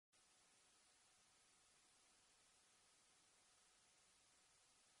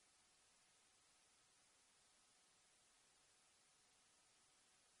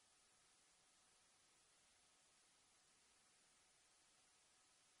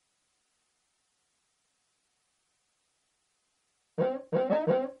Assalamu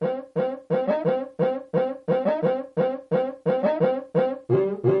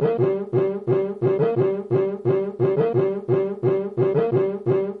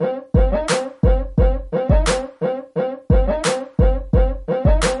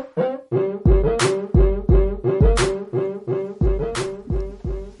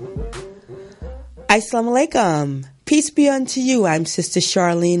alaikum. Peace be unto you. I'm Sister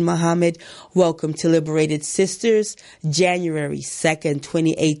Charlene Muhammad. Welcome to Liberated Sisters, January 2nd,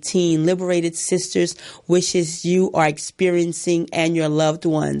 2018. Liberated Sisters wishes you are experiencing and your loved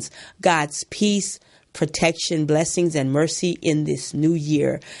ones God's peace, protection, blessings, and mercy in this new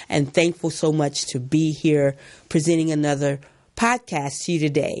year. And thankful so much to be here presenting another podcast to you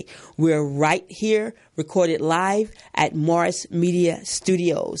today. We're right here, recorded live at Morris Media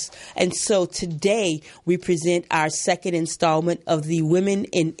Studios. And so today we present our second installment of the Women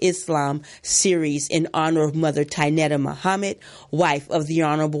in Islam series in honor of Mother Aminah Muhammad, wife of the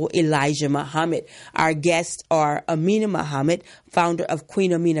Honorable Elijah Muhammad. Our guests are Aminah Muhammad, founder of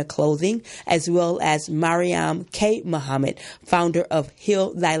Queen Aminah Clothing, as well as Maryam K. Muhammad, founder of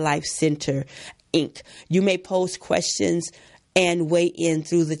Heal Thy Life Center, Inc. You may pose questions and weigh in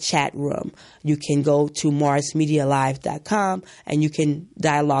through the chat room. You can go to morrismedialive.com and you can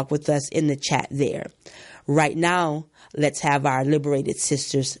dialogue with us in the chat there. Right now, let's have our Liberated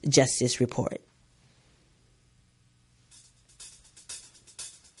Sisters Justice Report.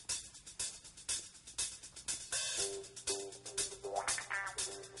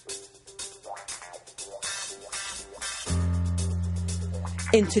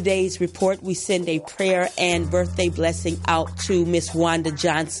 In today's report, we send a prayer and birthday blessing out to Miss Wanda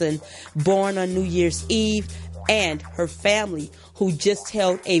Johnson, born on New Year's Eve, and her family, who just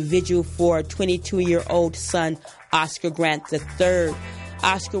held a vigil for 22-year-old son, Oscar Grant III.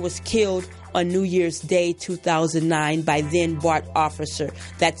 Oscar was killed on New Year's Day 2009 by then BART officer,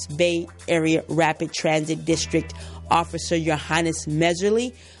 that's Bay Area Rapid Transit District Officer Johannes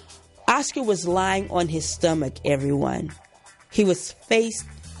Meserly. Oscar was lying on his stomach, everyone. He was face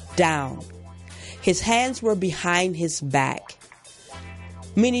down. His hands were behind his back.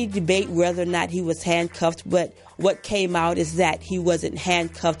 Many debate whether or not he was handcuffed, but what came out is that he wasn't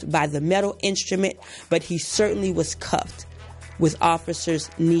handcuffed by the metal instrument, but he certainly was cuffed with officers'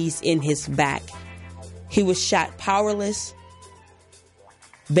 knees in his back. He was shot powerless,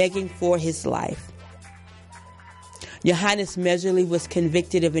 begging for his life. Johannes Meserly was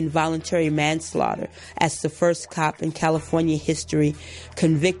convicted of involuntary manslaughter as the first cop in California history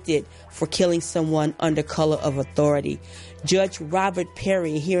convicted for killing someone under color of authority. Judge Robert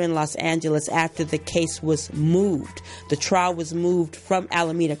Perry here in Los Angeles, after the case was moved, the trial was moved from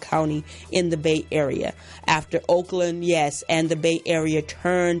Alameda County in the Bay Area after Oakland, and the Bay Area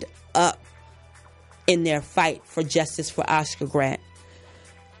turned up in their fight for justice for Oscar Grant.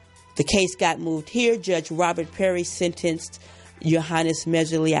 The case got moved here. Judge Robert Perry sentenced Johannes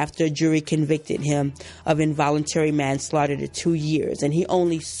Meserly after a jury convicted him of involuntary manslaughter to 2 years, and he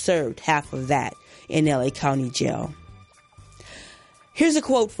only served half of that in LA County Jail. Here's a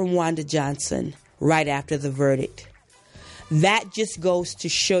quote from Wanda Johnson right after the verdict. That just goes to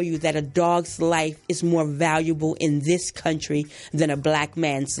show you that a dog's life is more valuable in this country than a black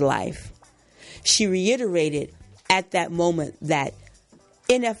man's life. She reiterated at that moment that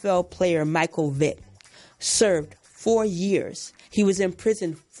NFL player Michael Vick served 4 years. He was in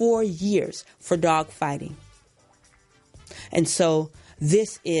prison 4 years for dog fighting. And so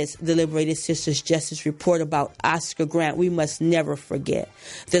this is the Liberated Sisters Justice Report about Oscar Grant. We must never forget.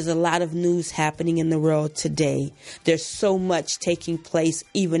 There's a lot of news happening in the world today. There's so much taking place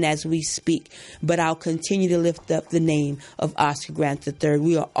even as we speak. But I'll continue to lift up the name of Oscar Grant III.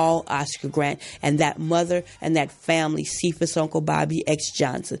 We are all Oscar Grant. And that mother and that family, Cephas, Uncle Bobby, X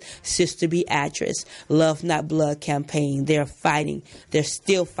Johnson, Sister Beatrice, Love Not Blood campaign, they're fighting. They're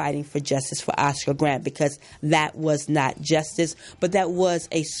still fighting for justice for Oscar Grant, because that was not justice, but that was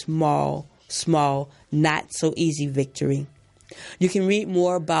a small, not so easy victory. You can read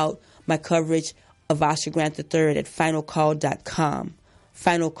more about my coverage of Oscar Grant III at finalcall.com,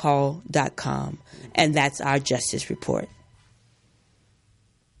 finalcall.com, and that's our justice report.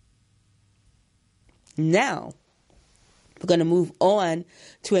 Now, we're going to move on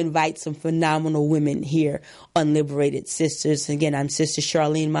to invite some phenomenal women here on Liberated Sisters. Again, I'm Sister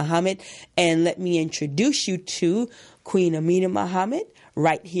Charlene Muhammad, and let me introduce you to Queen Aminah Muhammad,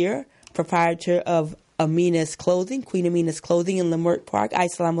 right here, proprietor of Aminah's Clothing, Queen Aminah's Clothing in Leimert Park.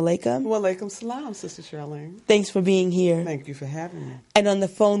 Assalamu alaikum. Wa alaikum salam, Sister Charlene. Thanks for being here. Thank you for having me. And on the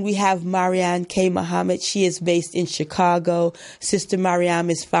phone, we have Maryam K. Muhammad. She is based in Chicago. Sister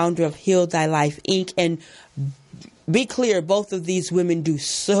Maryam is founder of Heal Thy Life, Inc. and be clear, both of these women do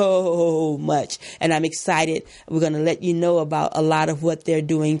so much, and I'm excited. We're going to let you know about a lot of what they're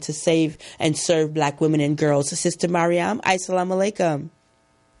doing to save and serve black women and girls. Sister Maryam, assalamu alaikum.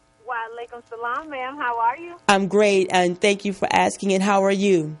 Wa alaikum salam, ma'am. How are you? I'm great, and thank you for asking. And how are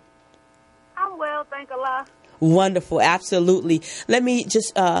you? I'm well, thank Allah. Wonderful, absolutely. Let me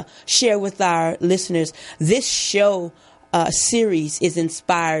just share with our listeners, this show series is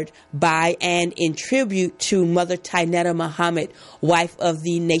inspired by and in tribute to Mother Aminah Muhammad, wife of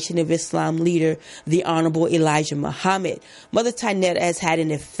the Nation of Islam leader, the Honorable Elijah Muhammad. Mother Aminah has had an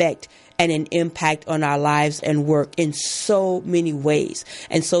effect and an impact on our lives and work in so many ways.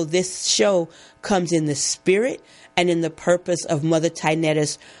 And so this show comes in the spirit and in the purpose of Mother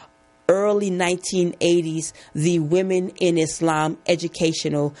Aminah's early 1980s, the Women in Islam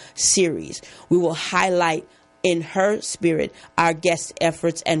educational series. We will highlight in her spirit our guest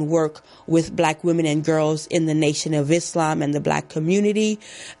efforts and work with black women and girls in the Nation of Islam and the black community,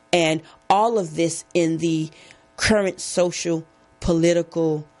 and all of this in the current social,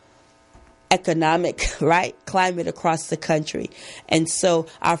 political, economic, climate across the country. And so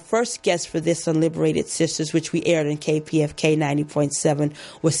our first guest for this on Liberated Sisters, which we aired on KPFK 90.7,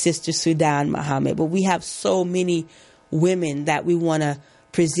 was Sister Sudan Muhammad. But we have so many women that we want to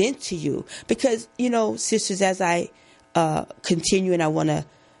present to you because, sisters, as I continue, and I want to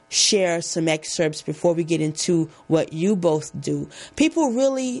share some excerpts before we get into what you both do. People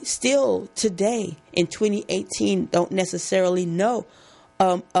really still today in 2018 don't necessarily know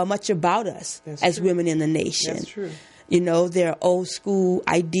much about us as women in the nation. That's true. There are old school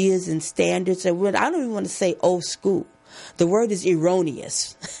ideas and standards. And I don't even want to say old school. The word is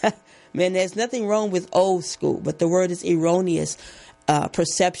erroneous. Man, there's nothing wrong with old school, but the word is erroneous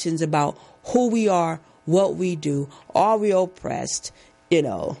perceptions about who we are, what we do, are we oppressed,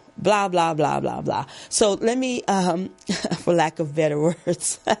 blah, blah, blah, blah, blah. So let me, for lack of better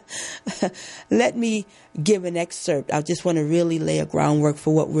words, let me give an excerpt. I just want to really lay a groundwork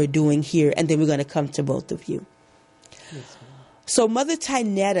for what we're doing here, and then we're going to come to both of you. Yes, so Mother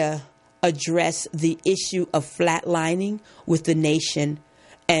Aminah addressed the issue of flatlining with the nation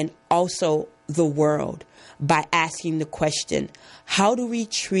and also the world by asking the question, how do we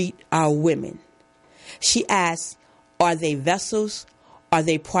treat our women? She asked, are they vessels? Are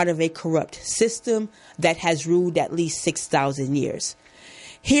they part of a corrupt system that has ruled at least 6,000 years?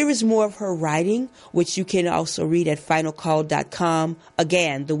 Here is more of her writing, which you can also read at finalcall.com.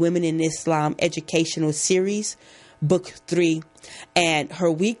 Again, the Women in Islam Educational Series, Book 3. And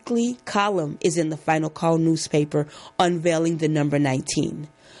her weekly column is in the Final Call newspaper, unveiling the number 19.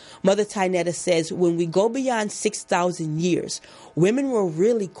 Mother Aminah says, when we go beyond 6,000 years, women were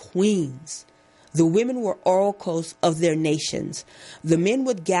really queens. The women were oracles of their nations. The men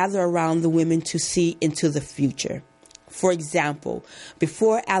would gather around the women to see into the future. For example,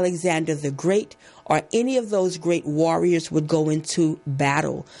 before Alexander the Great or any of those great warriors would go into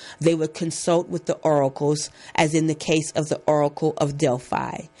battle, they would consult with the oracles, as in the case of the Oracle of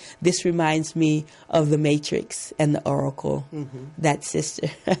Delphi. This reminds me of the Matrix and the Oracle, that sister.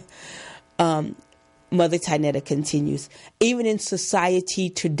 Mother Aminah continues, even in society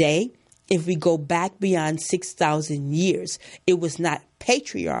today, if we go back beyond 6,000 years, it was not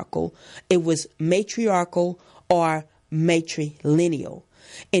patriarchal, it was matriarchal or matrilineal.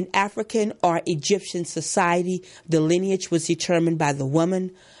 In African or Egyptian society, the lineage was determined by the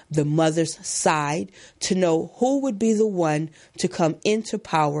woman, the mother's side, to know who would be the one to come into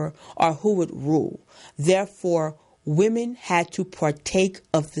power or who would rule. Therefore, women had to partake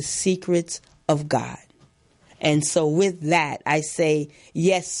of the secrets of God. And so with that, I say,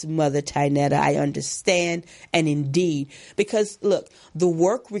 yes, Mother Aminah, I understand. And indeed, because look, the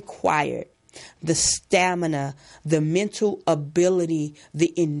work required, the stamina, the mental ability,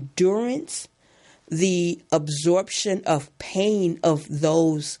 the endurance, the absorption of pain of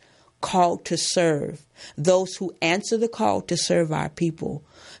those called to serve, those who answer the call to serve our people,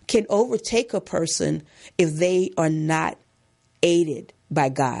 can overtake a person if they are not aided by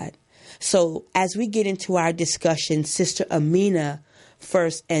God. So as we get into our discussion, Sister Aminah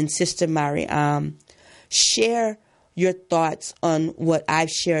first and Sister Maryam, share your thoughts on what I've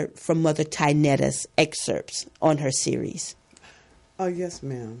shared from Mother Aminah's excerpts on her series. Oh, yes,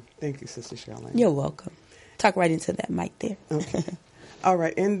 ma'am. Thank you, Sister Charlene. You're welcome. Talk right into that mic there. Okay. All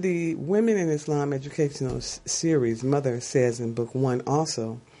right. In the Women in Islam Educational Series, Mother says in Book 1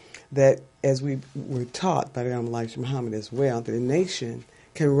 also that, as we were taught by the Honorable Elijah Muhammad as well, that a nation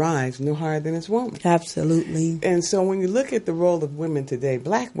can rise no higher than its woman. Absolutely. And so when you look at the role of women today,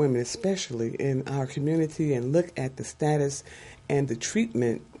 black women especially in our community, and look at the status and the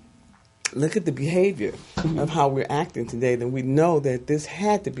treatment look at the behavior of how we're acting today, then we know that this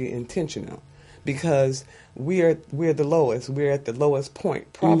had to be intentional, because we're the lowest. We're at the lowest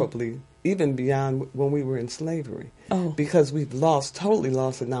point, probably even beyond when we were in slavery, because we've totally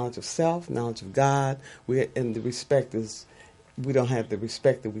lost the knowledge of self, knowledge of God. And the respect is, we don't have the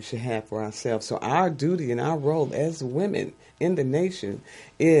respect that we should have for ourselves. So our duty and our role as women in the nation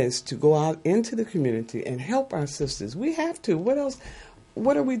is to go out into the community and help our sisters. We have to. What else?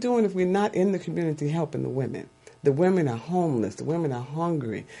 What are we doing if we're not in the community helping the women? The women are homeless. The women are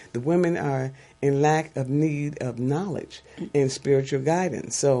hungry. The women are in lack of need of knowledge and spiritual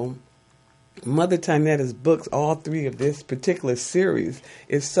guidance. So Mother Tynetta's books, all three of this particular series,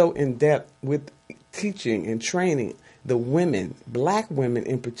 is so in-depth with teaching and training the women, black women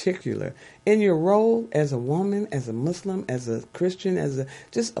in particular, in your role as a woman, as a Muslim, as a Christian,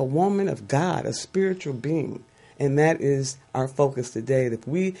 just a woman of God, a spiritual being. And that is our focus today. That if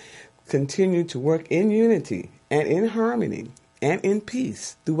we continue to work in unity and in harmony and in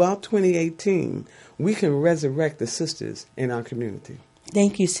peace throughout 2018, we can resurrect the sisters in our community.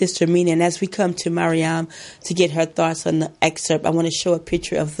 Thank you, Sister Aminah. And as we come to Maryam to get her thoughts on the excerpt, I want to show a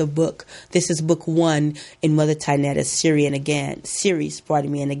picture of the book. This is book 1 in Mother Tynetta's series, and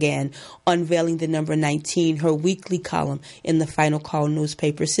again, unveiling the number 19, her weekly column in the Final Call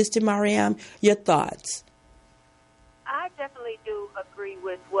newspaper. Sister Maryam, your thoughts? I definitely do agree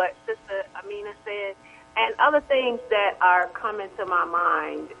with what Sister Aminah said. And other things that are coming to my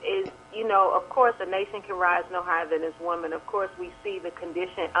mind is, of course, a nation can rise no higher than its woman. Of course, we see the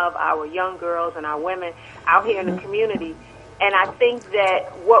condition of our young girls and our women out here in the community. And I think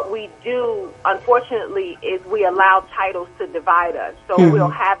that what we do, unfortunately, is we allow titles to divide us. So we'll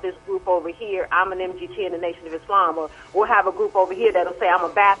have this group over here, I'm an MGT in the Nation of Islam, or we'll have a group over here that'll say I'm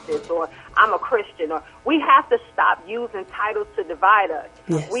a Baptist, or I'm a Christian. Or we have to stop using titles to divide us.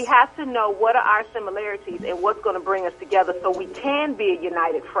 Yes. We have to know what are our similarities and what's going to bring us together so we can be a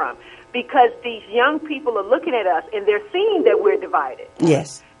united front. Because these young people are looking at us and they're seeing that we're divided.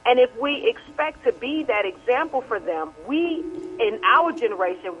 Yes. And if we expect to be that example for them, we, in our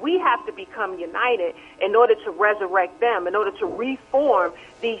generation, we have to become united in order to resurrect them, in order to reform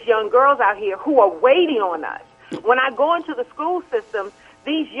these young girls out here who are waiting on us. When I go into the school systems,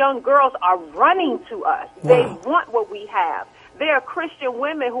 these young girls are running to us. Wow. They want what we have. There are Christian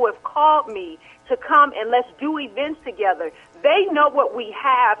women who have called me to come and let's do events together. They know what we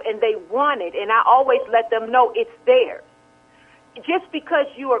have and they want it, and I always let them know it's there. Just because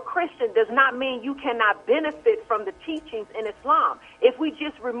you are Christian does not mean you cannot benefit from the teachings in Islam. If we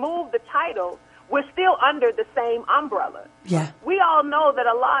just remove the title, we're still under the same umbrella. Yeah. We all know that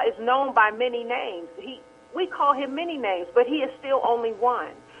Allah is known by many names. We call him many names, but he is still only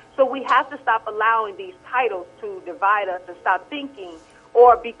one. So we have to stop allowing these titles to divide us and stop thinking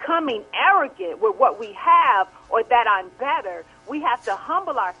or becoming arrogant with what we have or that I'm better. We have to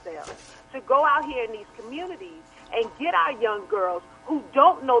humble ourselves to go out here in these communities and get our young girls who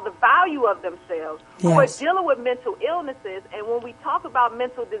don't know the value of themselves, who are dealing with mental illnesses. And when we talk about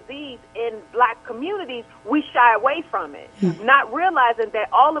mental disease in black communities, we shy away from it, not realizing that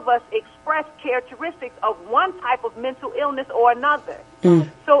all of us express characteristics of one type of mental illness or another.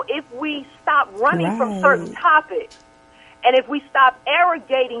 So if we stop running from certain topics, and if we stop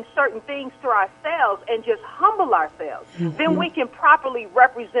arrogating certain things to ourselves and just humble ourselves, then we can properly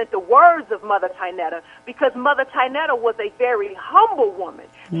represent the words of Mother Tynetta, because Mother Tynetta was a very humble woman.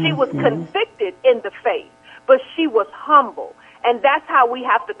 She was convicted in the faith, but she was humble. And that's how we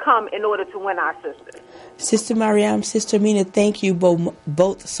have to come in order to win our sisters. Sister Maryam, Sister Aminah, thank you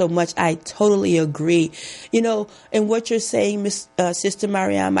both so much. I totally agree. And what you're saying, Sister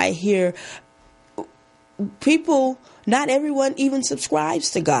Maryam, I hear people, not everyone even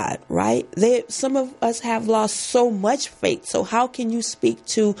subscribes to God, right? Some of us have lost so much faith. So how can you speak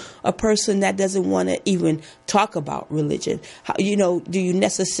to a person that doesn't want to even talk about religion? Do you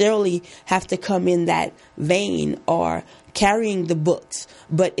necessarily have to come in that vein or carrying the books?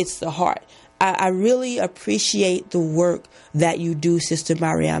 But it's the heart. I really appreciate the work that you do, Sister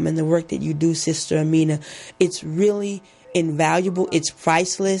Maryam, and the work that you do, Sister Aminah. It's really invaluable. It's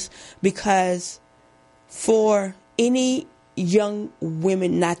priceless, because for any young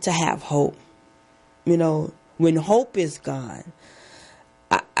women not to have hope, when hope is gone,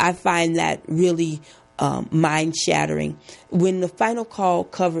 I find that really mind-shattering. When the Final Call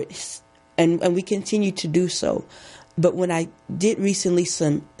covered, and we continue to do so, but when I did recently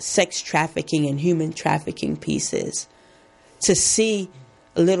some sex trafficking and human trafficking pieces, to see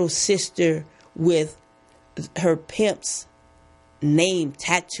a little sister with her pimp's name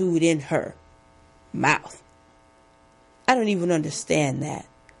tattooed in her mouth, I don't even understand that.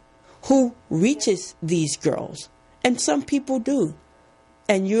 who reaches these girls. And some people do.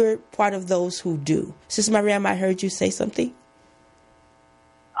 And you're part of those who do. Sister Maryam, I heard you say something.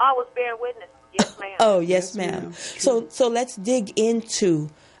 I was bearing witness. Yes, ma'am. Oh, yes, ma'am. So let's dig into,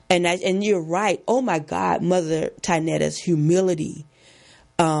 and you're right. Oh my God, Mother Tynetta's humility.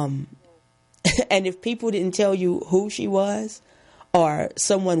 And if people didn't tell you who she was, or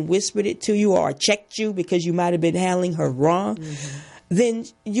someone whispered it to you, or checked you because you might have been handling her wrong, then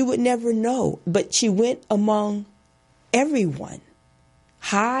you would never know. But she went among everyone,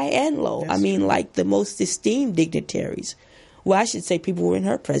 high and low. That's I mean, true. like the most esteemed dignitaries. Well, I should say people were in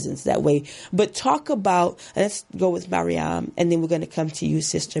her presence that way. But talk about, let's go with Maryam, and then we're going to come to you,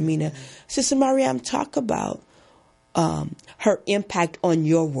 Sister Aminah. Sister Maryam, talk about her impact on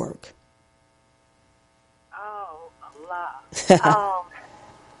your work. Oh, a lot.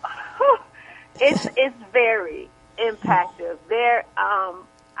 It's very impactful.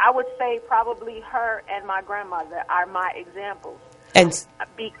 I would say probably her and my grandmother are my examples. And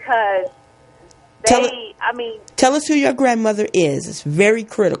Because tell us who your grandmother is. It's very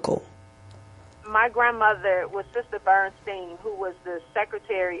critical. My grandmother was Sister Bernstein, who was the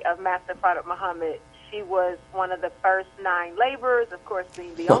secretary of Master Prophet Muhammad. She was one of the first 9 laborers, of course,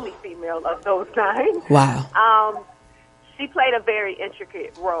 being the only female of those 9. Wow. She played a very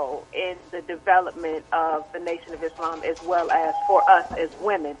intricate role in the development of the Nation of Islam, as well as for us as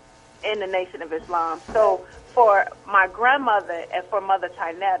women in the Nation of Islam. So for my grandmother and for Mother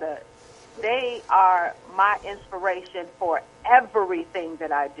Tynetta, they are my inspiration for everything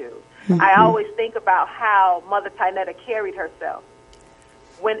that I do. I always think about how Mother Tynetta carried herself.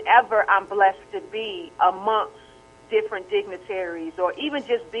 Whenever I'm blessed to be amongst different dignitaries, or even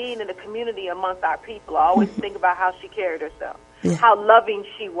just being in the community amongst our people, I always think about how she carried herself, how loving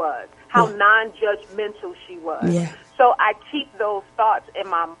she was, how non-judgmental she was. Yeah. So I keep those thoughts in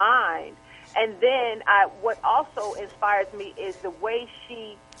my mind. And then what also inspires me is the way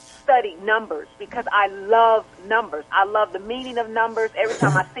she studied numbers, because I love numbers. I love the meaning of numbers. Every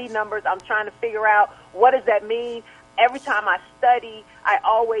time I see numbers, I'm trying to figure out what does that mean. Every time I study, I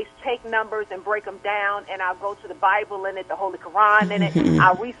always take numbers and break them down, and I'll go to the Bible in it, the Holy Quran in it.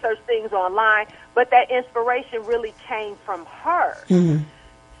 I'll research things online. But that inspiration really came from her.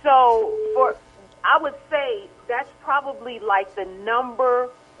 So I would say that's probably like the number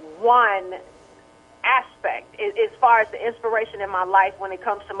one aspect as far as the inspiration in my life when it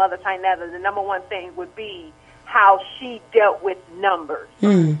comes to Mother Tynetta. The number one thing would be how she dealt with numbers.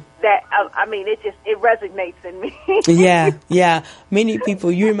 That it resonates in me. Yeah. Many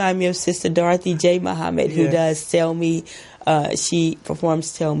people. You remind me of Sister Dorothy J. Muhammad, who does Tell Me. She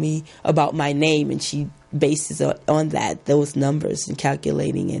performs Tell Me About My Name, and she bases on that, those numbers, and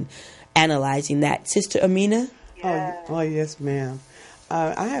calculating and analyzing that. Sister Aminah. Oh yes, ma'am.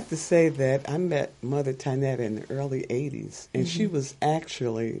 I have to say that I met Mother Tynetta in the early 80s, and she was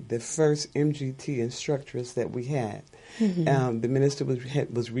actually the first MGT instructress that we had. The minister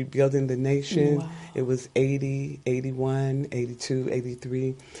was rebuilding the nation. Wow. It was 80, 81, 82,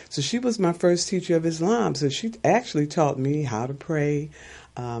 83. So she was my first teacher of Islam. So she actually taught me how to pray.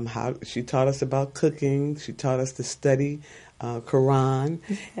 She taught us about cooking. She taught us to study Quran,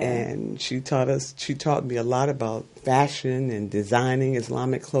 and she taught me a lot about fashion and designing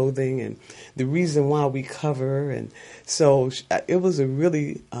Islamic clothing and the reason why we cover. And so it was a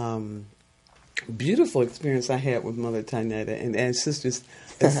really beautiful experience I had with Mother Tynetta. And Sisters,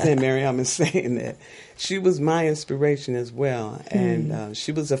 as Maryam is saying, that she was my inspiration as well. And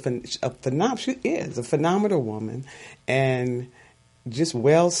she was she is a phenomenal woman, and just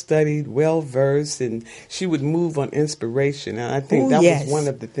well-studied, well-versed, and she would move on inspiration. And I think that was one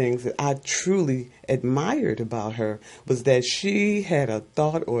of the things that I truly admired about her, was that she had a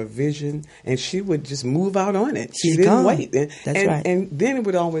thought or a vision, and she would just move out on it. She didn't wait. That's right. And then it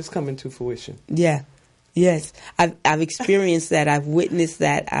would always come into fruition. Yeah. Yes. I've experienced that. I've witnessed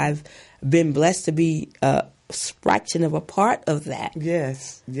that. I've been blessed to be a fraction of a part of that.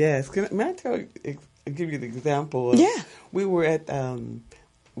 Yes. May I tell you? I'll give you the example. We were at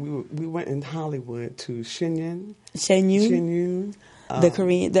we went in Hollywood to Shenyun, the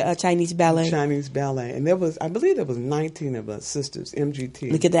Chinese ballet. And I believe there was 19 of us sisters,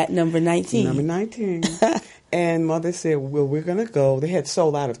 MGT. Look at that, number 19. Number 19. And Mother said, well, we're going to go. They had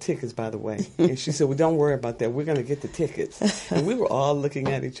sold out of tickets, by the way. And she said, well, don't worry about that. We're going to get the tickets. And we were all looking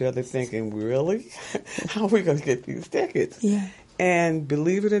at each other thinking, really? How are we going to get these tickets? Yeah. And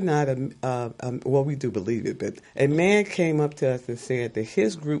believe it or not, well, we do believe it, but a man came up to us and said that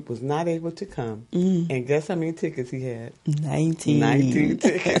his group was not able to come. And guess how many tickets he had? 19. 19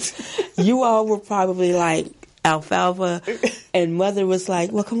 tickets. You all were probably like alfalfa. And Mother was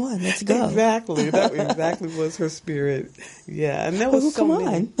like, well, come on, let's go. Exactly. That exactly was her spirit. Yeah. And there was so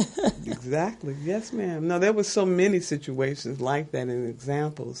many. Exactly. Yes, ma'am. No, there was so many situations like that and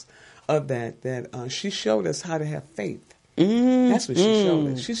examples of that she showed us how to have faith. That's what she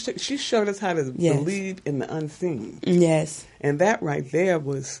showed us. She showed us how to believe in the unseen. Yes. And that right there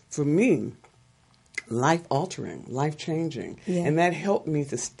was, for me, life-altering, life-changing. Yeah. And that helped me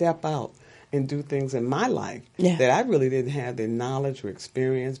to step out and do things in my life that I really didn't have the knowledge or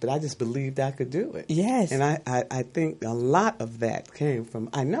experience, but I just believed I could do it. Yes. And I think a lot of that came from,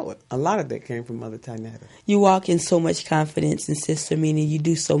 I know it, a lot of that came from Mother Tynetta. You walk in so much confidence in Sister Aminah. You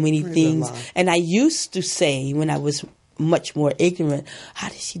do so many things. And I used to say when I was much more ignorant, how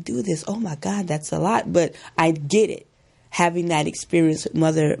did she do this? Oh my God, that's a lot. But I get it. Having that experience with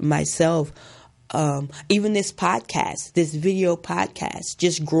Mother myself, even this podcast, this video podcast,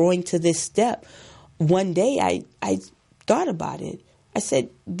 just growing to this step. One day I thought about it. I said,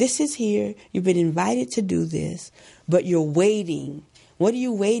 this is here. You've been invited to do this, but you're waiting. What are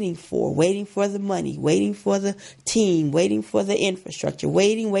you waiting for? Waiting for the money, waiting for the team, waiting for the infrastructure,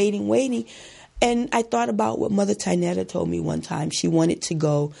 waiting. And I thought about what Mother Tynetta told me one time. She wanted to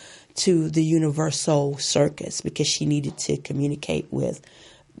go to the Universal Circus because she needed to communicate with,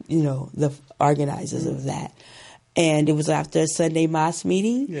 the organizers of that. And it was after a Sunday Mass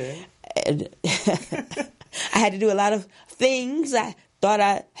meeting. Yeah. And I had to do a lot of things I thought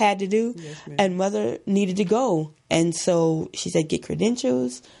I had to do. Yes, and Mother needed to go. And so she said, get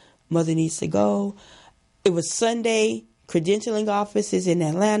credentials. Mother needs to go. It was Sunday. Credentialing office is in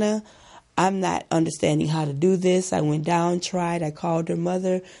Atlanta. I'm not understanding how to do this. I went down, tried. I called her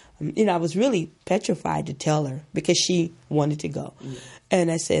mother. I was really petrified to tell her because she wanted to go. Mm. And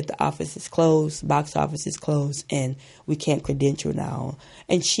I said, the office is closed, box office is closed, and we can't credential now.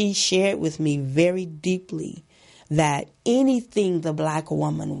 And she shared with me very deeply that anything the black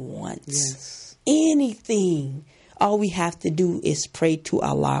woman wants, anything, all we have to do is pray to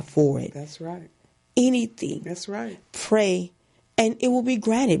Allah for it. That's right. Anything. That's right. Pray, and it will be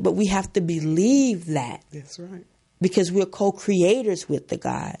granted. But we have to believe that. That's right. Because we're co-creators with the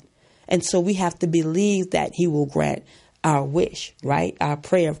God. And so we have to believe that He will grant our wish, right? Our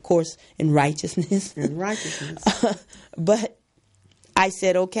prayer, of course, in righteousness. In righteousness. But I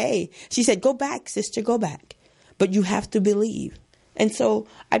said, okay. She said, go back, sister, go back. But you have to believe. And so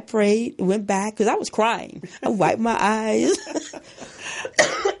I prayed, went back, because I was crying. I wiped my eyes.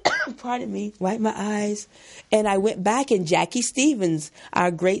 Pardon me, wiped my eyes. And I went back, and Jackie Stevens,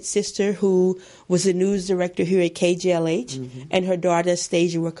 our great sister who was the news director here at KJLH, and her daughter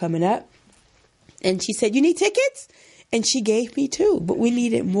Stasia were coming up. And she said, you need tickets? And she gave me 2, but we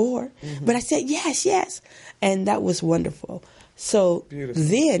needed more. But I said, yes. And that was wonderful. So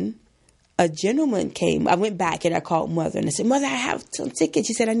then a gentleman came. I went back and I called Mother and I said, Mother, I have some tickets.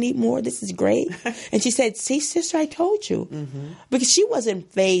 She said, I need more. This is great. And she said, see, sister, I told you. Because she wasn't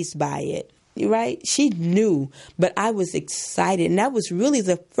fazed by it, right? She knew, but I was excited. And that was really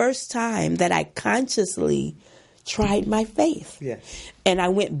the first time that I consciously tried my faith. Yes. And I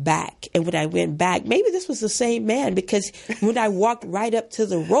went back. And when I went back, maybe this was the same man, because when I walked right up to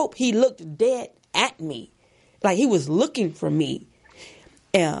the rope, he looked dead at me. Like he was looking for me.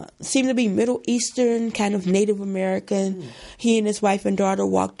 Seemed to be Middle Eastern, kind of Native American. He and his wife and daughter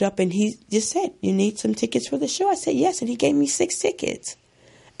walked up and he just said, you need some tickets for the show? I said, yes. And he gave me 6 tickets.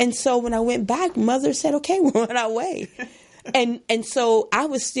 And so when I went back, Mother said, okay, we're on our way. And so I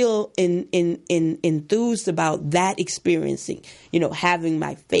was still enthused about that experiencing, having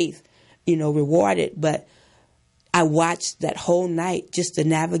my faith, rewarded. But I watched that whole night, just the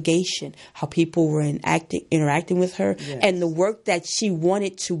navigation, how people were interacting with her, and the work that she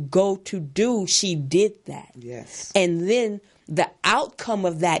wanted to go to do, she did that. Yes. And then the outcome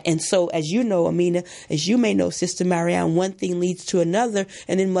of that, and so as you know, Aminah, as you may know, Sister Maryam, one thing leads to another,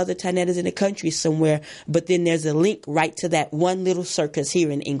 and then Mother Tynetta's in the country somewhere, but then there's a link right to that one little circus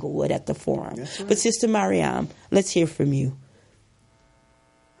here in Inglewood at the Forum. That's right. But Sister Maryam, let's hear from you.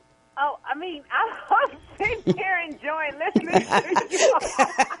 Oh, I mean, I'm sitting here enjoying listening to you.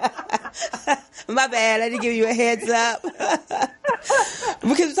 My bad. I didn't give you a heads up.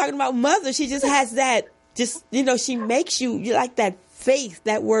 Because we're talking about Mother. She just has that, she makes you like that faith.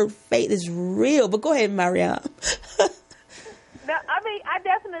 That word faith is real. But go ahead, Maryam. No, I mean, I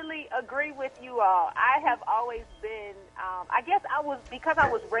definitely agree with you all. I have always been, I guess because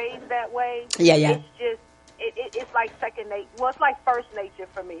I was raised that way. Yeah. it's like second nature. Well, it's like first nature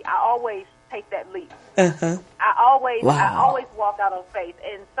for me. I always take that leap. Uh-huh. I always walk out on faith.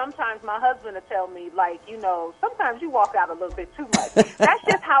 And sometimes my husband will tell me, like, sometimes you walk out a little bit too much. That's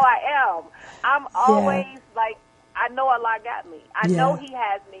just how I am. I'm always like, I know Allah got me. I know He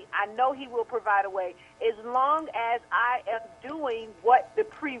has me. I know He will provide a way as long as I am doing what the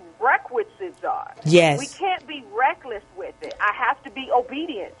prerequisites are. Yes. We can't be reckless with it. I have to be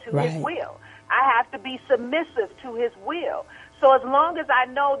obedient to His will. I have to be submissive to His will. So as long as I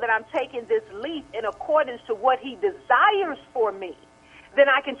know that I'm taking this leap in accordance to what He desires for me, then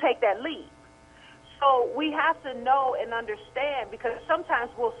I can take that leap. So we have to know and understand, because sometimes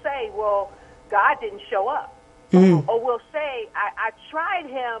we'll say, well, God didn't show up. Or we'll say, I tried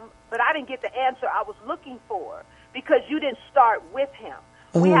Him, but I didn't get the answer I was looking for because you didn't start with Him.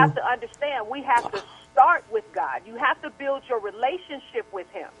 We have to understand, we have to start with God. You have to build your relationship with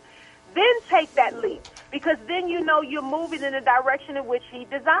Him. Then take that leap, because then you know you're moving in the direction in which He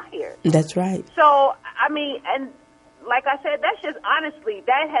desires. That's right. So, I mean, and like I said, that's just honestly,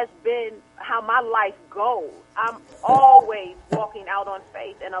 that has been how my life goes. I'm always walking out on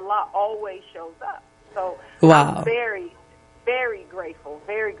faith, and Allah always shows up. So I'm very, very grateful,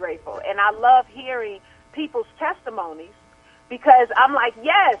 very grateful. And I love hearing people's testimonies, because I'm like,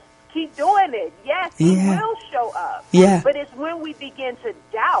 yes, keep doing it. Yes, He will show up. Yeah. But it's when we begin to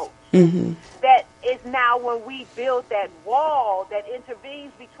doubt that is now when we build that wall that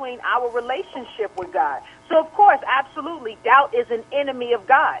intervenes between our relationship with God. So, of course, absolutely, doubt is an enemy of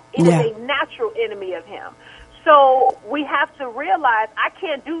God. It is a natural enemy of Him. So we have to realize I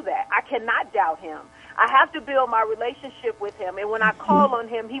can't do that. I cannot doubt Him. I have to build my relationship with Him. And when I call on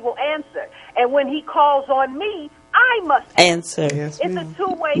Him, He will answer. And when He calls on me, I must answer. Yes, it's a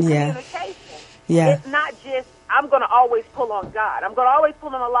two-way communication. Yeah. It's not just, I'm going to always pull on God. I'm going to always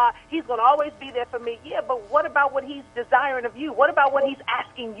pull on Allah. He's going to always be there for me. Yeah, but what about what He's desiring of you? What about what He's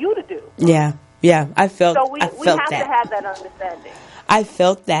asking you to do? Yeah. Yeah. I felt so we have that. To have that understanding. I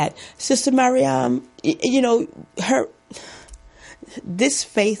felt that. Sister Maryam, this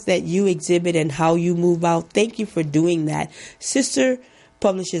faith that you exhibit and how you move out, thank you for doing that. Sister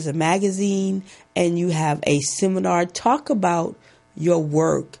publishes a magazine and you have a seminar. Talk about your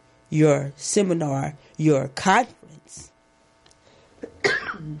work, your seminar, your conference.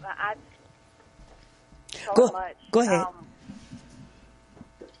 Go ahead.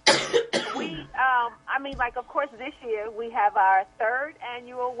 Of course, this year we have our third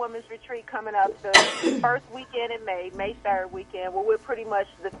annual women's retreat coming up the first weekend in May 3rd weekend, where we're pretty much,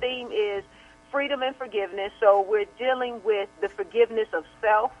 the theme is freedom and forgiveness. So we're dealing with the forgiveness of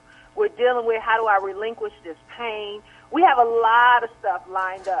self. We're dealing with how do I relinquish this pain. We have a lot of stuff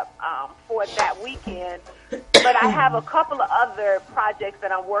lined up for that weekend, but I have a couple of other projects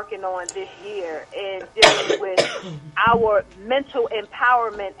that I'm working on this year in dealing with our mental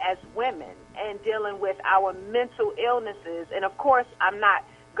empowerment as women and dealing with our mental illnesses. And, of course, I'm not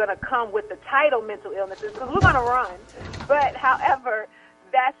going to come with the title mental illnesses because we're going to run. But, however,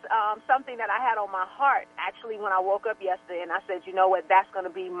 that's something that I had on my heart, actually, when I woke up yesterday, and I said, you know what, that's going to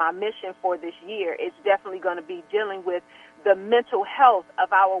be my mission for this year. It's definitely going to be dealing with the mental health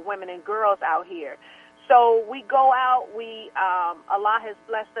of our women and girls out here. So we go out, Allah has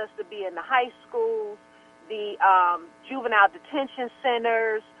blessed us to be in the high schools, the juvenile detention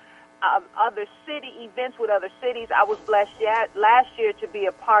centers, other city events with other cities. I was blessed last year to be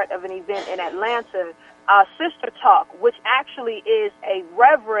a part of an event in Atlanta, Sister Talk, which actually is a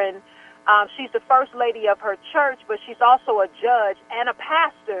reverend. She's the first lady of her church, but she's also a judge and a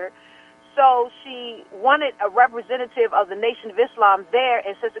pastor. So she wanted a representative of the Nation of Islam there,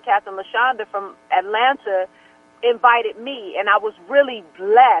 and Sister Catherine LaShonda from Atlanta invited me, and I was really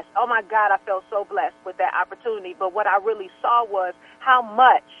blessed. Oh, my God, I felt so blessed with that opportunity. But what I really saw was how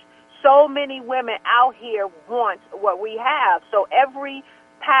much so many women out here want what we have. So every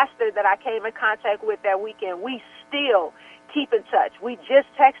pastor that I came in contact with that weekend, we still keep in touch. We just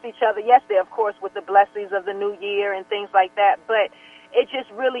text each other yesterday, of course, with the blessings of the new year and things like that. But it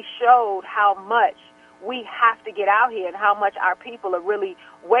just really showed how much we have to get out here and how much our people are really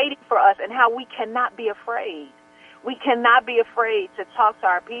waiting for us and how we cannot be afraid. We cannot be afraid to talk to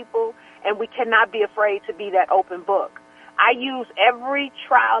our people, and we cannot be afraid to be that open book. I use every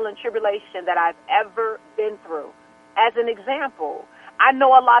trial and tribulation that I've ever been through as an example. I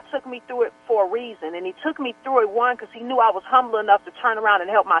know Allah took me through it for a reason, and He took me through it, one, because He knew I was humble enough to turn around and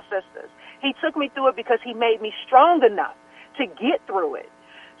help my sisters. He took me through it because He made me strong enough to get through it.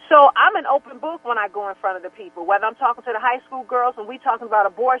 So I'm an open book when I go in front of the people, whether I'm talking to the high school girls and we talking about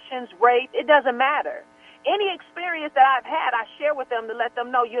abortions, rape, it doesn't matter. Any experience that I've had, I share with them to let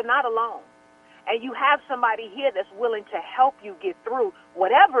them know you're not alone. and you have somebody here that's willing to help you get through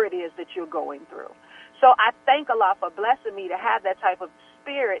whatever it is that you're going through. So I thank Allah for blessing me to have that type of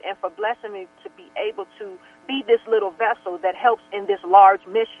spirit and for blessing me to be able to be this little vessel that helps in this large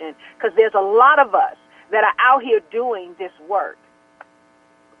mission, because there's a lot of us that are out here doing this work.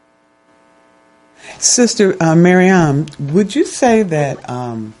 Sister Maryam, would you say that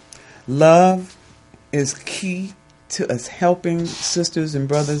love is key to us helping sisters and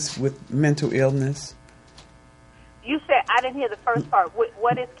brothers with mental illness? You said, I didn't hear the first part.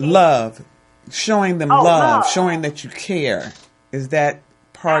 What is key? Love. Showing them love, showing that you care. Is that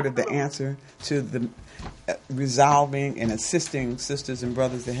part of the answer to the resolving and assisting sisters and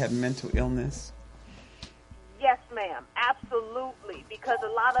brothers that have mental illness? Yes, ma'am. Absolutely. Because a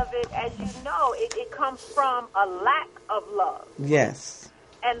lot of it, as you know, it comes from a lack of love. Yes.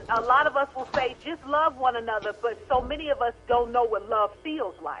 And a lot of us will say, just love one another, but so many of us don't know what love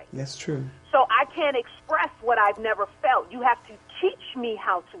feels like. That's true. So I can't express what I've never felt. You have to teach me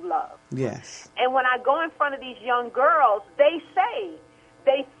how to love. Yes. And when I go in front of these young girls, they say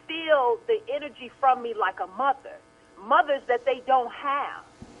they feel the energy from me like a mother, mothers that they don't have.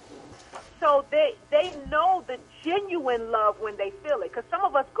 So they know the genuine love when they feel it. Because some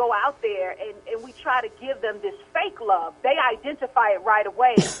of us go out there and we try to give them this fake love. They identify it right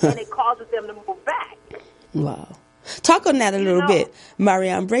away, and it causes them to move back. Wow. Talk on that a little bit.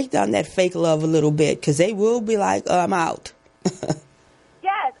 Maryam, break down that fake love a little bit, because they will be like, I'm out.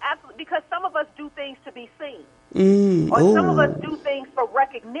 Yes, absolutely. Because some of us do things to be seen. Or some of us do things for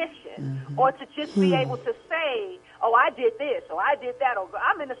recognition, or to just be able to say, oh, I did this, or I did that, or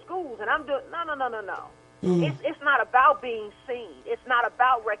I'm in the schools and I'm doing, no. It's not about being seen. It's not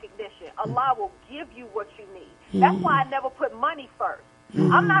about recognition. Allah will give you what you need. That's why I never put money first.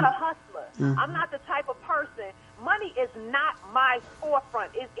 I'm not a hustler. I'm not the type of person. Money is not my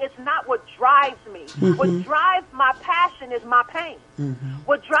forefront. It's not what drives me. What drives my passion is my pain.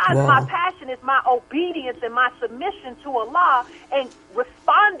 What drives my passion is my obedience and my submission to Allah and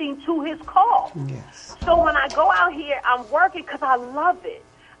responding to His call. Yes. So when I go out here, I'm working because I love it.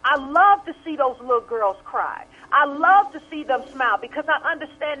 I love to see those little girls cry. I love to see them smile, because I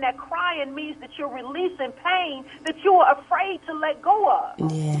understand that crying means that you're releasing pain that you are afraid to let go of.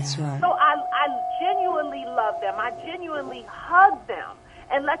 Yeah. That's right. So I genuinely love them. I genuinely hug them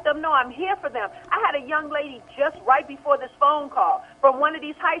and let them know I'm here for them. I had a young lady just right before this phone call from one of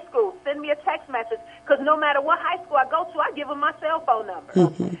these high schools send me a text message, because no matter what high school I go to, I give them my cell phone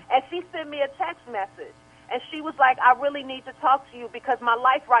number. And she sent me a text message. And she was like, I really need to talk to you because my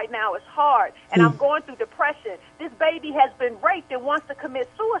life right now is hard, and I'm going through depression. This baby has been raped and wants to commit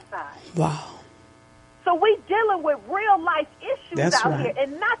suicide. Wow. So we dealing with real life issues out here,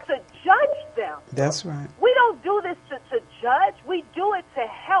 and not to judge them. That's right. We don't do this to judge. We do it to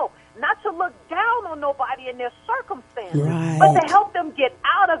help, not to look down on nobody in their circumstances, but to help them get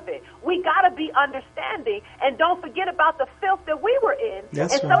out of it. We got to be understanding, and don't forget about the filth that we were in.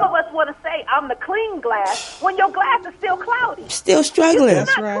 That's and some of us want to say, I'm the clean glass, when your glass is still cloudy. Still struggling.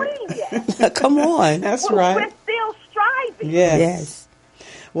 It's not clean yet. Come on. That's we're right. We're still striving. Yes.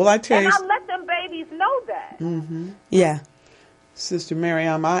 Well, I tell and you. I let them babies know that. Yeah. Sister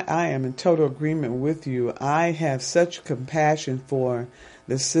Maryam, I am in total agreement with you. I have such compassion for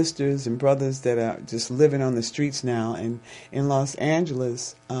the sisters and brothers that are just living on the streets now. And in Los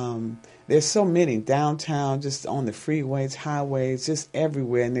Angeles, there's so many downtown, just on the freeways, highways, just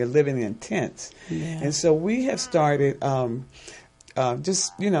everywhere, and they're living in tents. Yeah. And so we have started MGT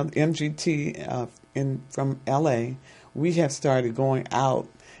from L.A., we have started going out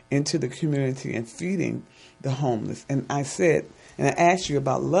into the community and feeding the homeless. And I said, and I asked you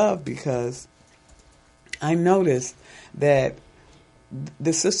about love because I noticed that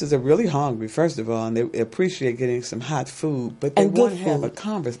the sisters are really hungry, first of all, and they appreciate getting some hot food, but they want to have a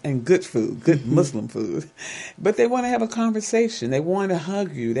conversation, and good food, good Muslim food. But they want to have a conversation. They want to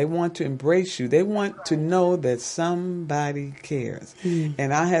hug you. They want to embrace you. They want to know that somebody cares.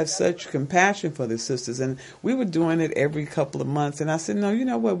 And I have such compassion for the sisters. And we were doing it every couple of months. And I said, no, you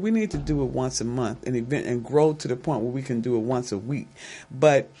know what? We need to do it once a month and grow to the point where we can do it once a week.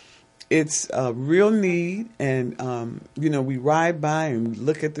 But it's a real need, and, we ride by and we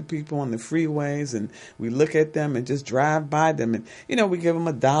look at the people on the freeways, and we look at them and just drive by them, and, we give them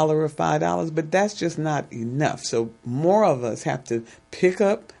 $1 or $5, but that's just not enough. So more of us have to pick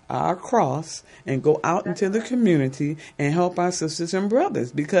up our cross and go out into the community and help our sisters and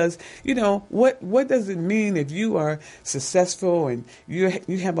brothers, because, what does it mean if you are successful and you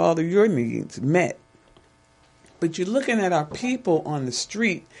have all of your needs met? But you're looking at our people on the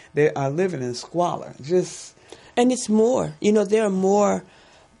street that are living in squalor. And it's more. There are more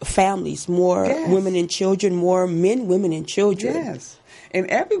families, more women and children, more men, women, and children. Yes. And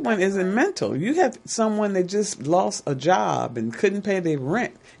everyone isn't mental. You have someone that just lost a job and couldn't pay their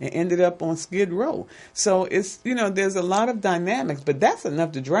rent and ended up on Skid Row. So it's, there's a lot of dynamics, but that's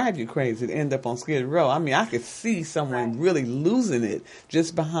enough to drive you crazy to end up on Skid Row. I mean, I could see someone really losing it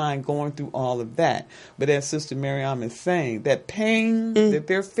just behind going through all of that. But as Sister Maryam is saying, that pain that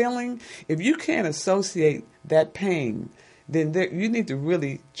they're feeling, if you can't associate that pain, then you need to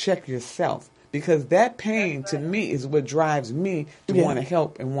really check yourself. Because that pain, to me, is what drives me to want to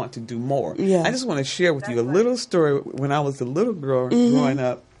help and want to do more. Yeah. I just want to share with you a little story when I was a little girl growing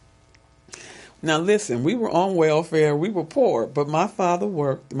up. Now, listen, we were on welfare. We were poor, but my father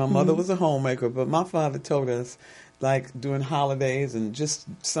worked. My mother was a homemaker, but my father told us, like during holidays and just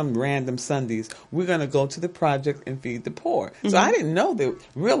some random Sundays, we're going to go to the project and feed the poor. So I didn't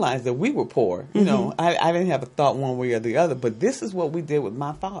realize that we were poor. I didn't have a thought one way or the other, but this is what we did with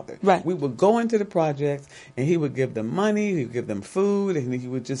my father. Right. We would go into the projects and he would give them money, he would give them food, and he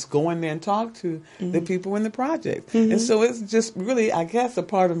would just go in there and talk to the people in the project. And so it's just really, I guess, a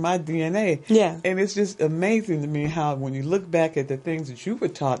part of my DNA. Yeah. And it's just amazing to me how when you look back at the things that you were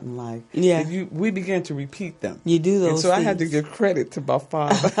taught in life, we began to repeat them. You do. And so I had to give credit to my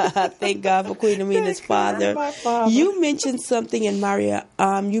father. Thank God for Queen Aminah's father. You mentioned something, and Maria,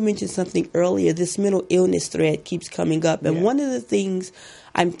 you mentioned something earlier. This mental illness thread keeps coming up. And one of the things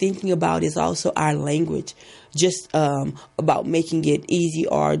I'm thinking about is also our language, just about making it easy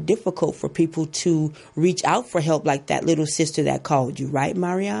or difficult for people to reach out for help, like that little sister that called you, right,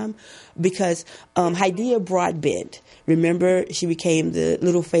 Maryam? Because Haidia Broadbent, remember, she became the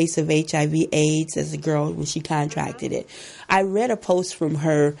little face of HIV/AIDS as a girl when she contracted it. I read a post from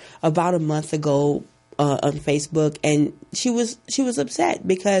her about a month ago on Facebook, and she was upset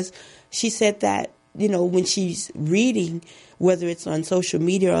because she said that, when she's reading, whether it's on social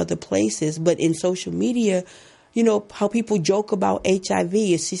media or other places, but in social media, how people joke about HIV.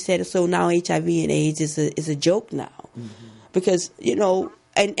 She said, so now HIV and AIDS is a joke now. Because,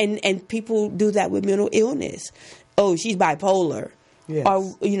 and people do that with mental illness. Oh, she's bipolar. Yes. Or,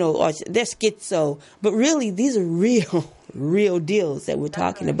 or they're schizo. But really, these are real deals that we're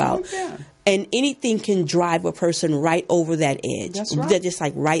talking about. Yeah. And anything can drive a person right over that edge. That's right. They're just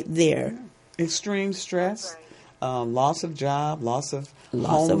like right there. Yeah. Extreme stress, loss of job, loss of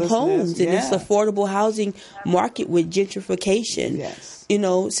homes. And it's affordable housing market with gentrification. Yes.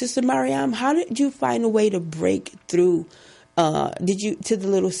 Sister Maryam, how did you find a way to break through? To the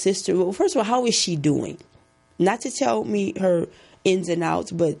little sister? Well, first of all, how is she doing? Not to tell me her ins and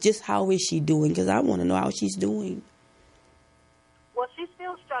outs, but just how is she doing? Because I want to know how she's doing. Well, she's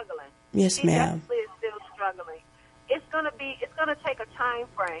still struggling. Yes, ma'am. Definitely is still struggling. It's gonna take a time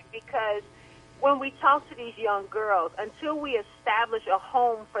frame, because when we talk to these young girls, until we establish a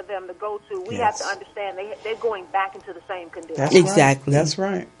home for them to go to, we have to understand they're going back into the same condition. That's exactly. Right. That's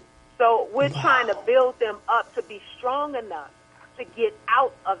right. So we're trying to build them up to be strong enough to get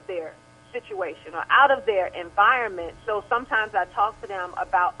out of their situation or out of their environment. So sometimes I talk to them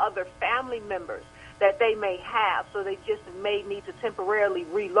about other family members that they may have, so they just may need to temporarily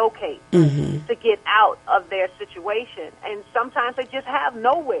relocate to get out of their situation. And sometimes they just have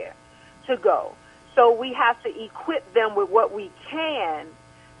nowhere to go. So we have to equip them with what we can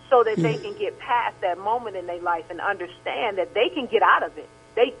so that they can get past that moment in their life and understand that they can get out of it.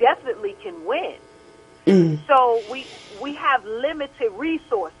 They definitely can win. So we have limited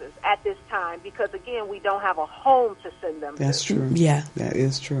resources at this time because, again, we don't have a home to send them to. That's true. Yeah. That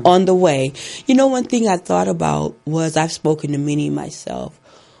is true. On the way. One thing I thought about was I've spoken to many myself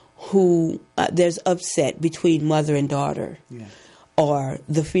who there's upset between mother and daughter. Yeah. Or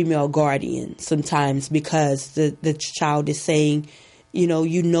the female guardian sometimes because the child is saying,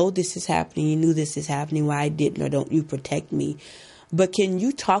 this is happening, you knew this is happening, why I didn't, or don't you protect me? But can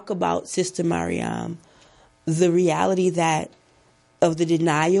you talk about, Sister Maryam, the reality of the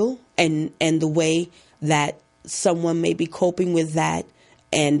denial and the way that someone may be coping with that,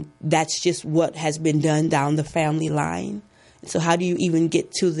 and that's just what has been done down the family line? So how do you even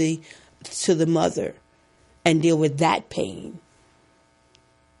get to the mother and deal with that pain?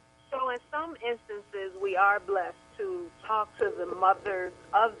 So in some instances, we are blessed to talk to the mothers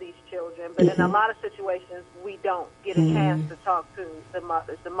of these children, but in a lot of situations, we don't get a chance to talk to the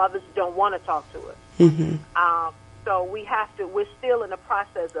mothers. The mothers don't want to talk to us. So we're still in the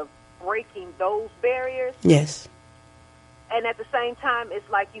process of breaking those barriers. Yes. And at the same time, it's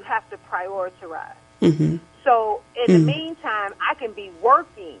like you have to prioritize. So in the meantime, I can be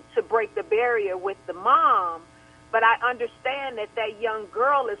working to break the barrier with the mom, but I understand that that young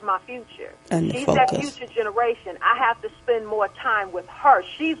girl is my future. And She's focus. that future generation. I have to spend more time with her.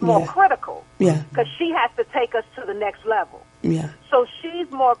 She's more critical because she has to take us to the next level. Yeah. So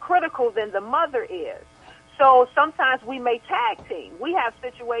she's more critical than the mother is. So sometimes we may tag team. We have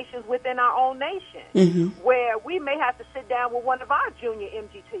situations within our own nation where we may have to sit down with one of our junior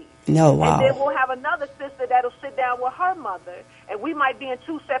MGTs. No, wow. And then we'll have another sister that'll sit down with her mother. And we might be in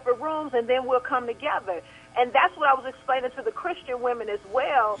two separate rooms, and then we'll come together. And that's what I was explaining to the Christian women as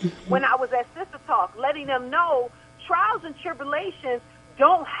well when I was at Sister Talk, letting them know trials and tribulations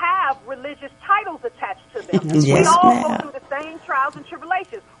don't have religious titles attached to them. Yes, we all ma'am. go through the same trials and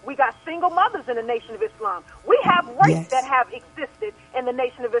tribulations. We got single mothers in the Nation of Islam. We have rapes that have existed in the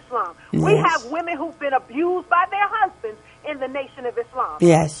Nation of Islam. We have women who've been abused by their husbands in the Nation of Islam.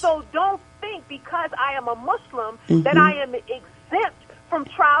 Yes. So don't think because I am a Muslim that I am exempt from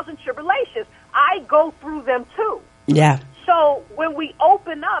trials and tribulations. I go through them too. Yeah. So when we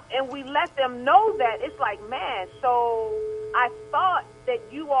open up and we let them know that, it's like, man, so I thought that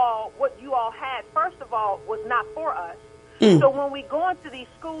what you all had, first of all, was not for us. So when we go into these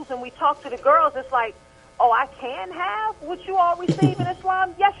schools and we talk to the girls, it's like, oh, I can have what you all receive in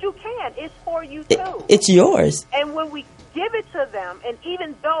Islam? Yes, you can. It's for you too. It's yours. And when we give it to them, and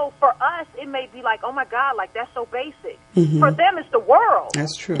even though for us it may be like, oh my God, like that's so basic. For them, it's the world.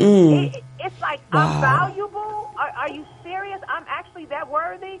 That's true. It's like, I'm valuable. Are you serious? I'm actually that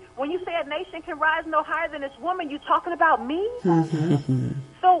worthy. When you say a nation can rise no higher than its woman, you talking about me?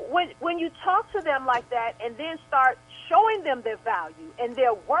 So when you talk to them like that and then start showing them their value and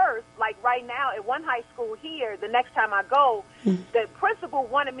their worth, like right now at one high school here, the next time I go, the principal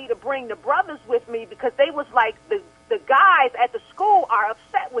wanted me to bring the brothers with me because they was like, the guys at the school are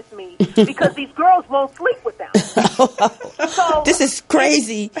upset with me because these girls won't sleep with them. So This is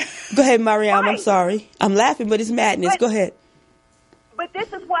crazy. Go ahead, Maryam. I'm Right. sorry. I'm laughing, but it's madness. Go ahead. But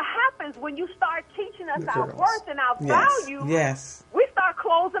this is what happens when you start teaching us our girls. worth and our Yes. value. Yes. We start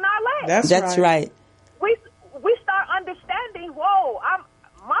closing our legs. That's right. We start understanding, whoa,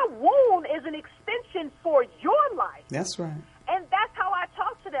 my wound is an extension for your life. That's right. And that's how I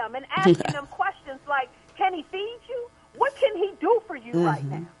talk to them and asking them questions like, can he feed you? What can he do for you right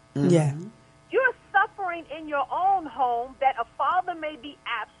now? Yeah. You're suffering in your own home that a father may be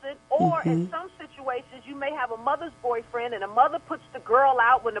absent, or in some situations you may have a mother's boyfriend and a mother puts the girl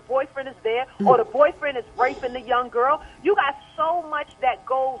out when the boyfriend is there, or the boyfriend is raping the young girl. You got so much that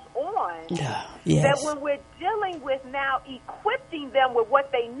goes on Yes. that when we're dealing with now equipping them with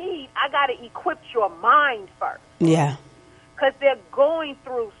what they need, I got to equip your mind first. Yeah. Because they're going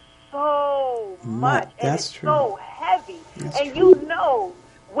through so much, and That's it's true. so heavy. That's and true. you know,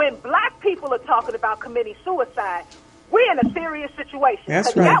 when black people are talking about committing suicide, we're in a serious situation. That's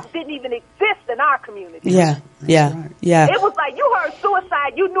 'Cause right. that didn't even exist in our community. Yeah. Yeah. right. Yeah. It was like you heard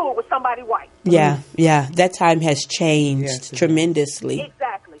suicide, you knew it was somebody white. Yeah. Yeah. That time has changed Yes, it tremendously.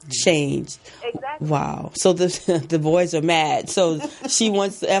 Exactly. Changed. Exactly. Wow. So the boys are mad. So she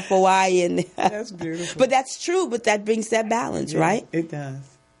wants the FOI and That's beautiful. But that's true, but that brings that balance, right? It does.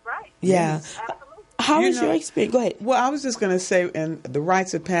 Right. Yeah. Absolutely. How You was know- your experience? Go ahead. Well, I was just going to say, in the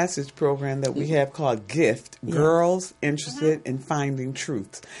Rites of Passage program that we have called GIFT, Girls Interested in Finding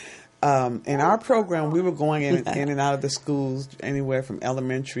Truth. In our program, we were going in and out of the schools, anywhere from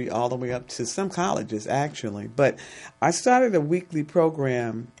elementary all the way up to some colleges, actually. But I started a weekly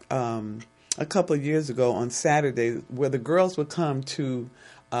program a couple of years ago on Saturday where the girls would come to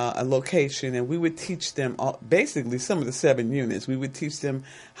a location, and we would teach them basically some of the 7 units. We would teach them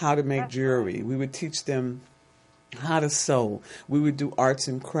how to make jewelry. We would teach them how to sew. We would do arts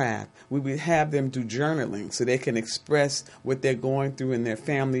and craft. We would have them do journaling so they can express what they're going through in their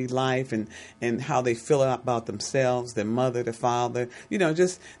family life and how they feel about themselves, their mother, their father,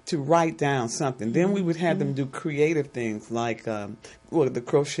 just to write down something. Then we would have them do creative things like the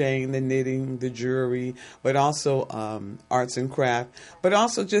crocheting, the knitting, the jewelry, but also arts and craft, but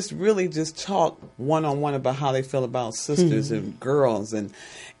also just really just talk one-on-one about how they feel about sisters and girls.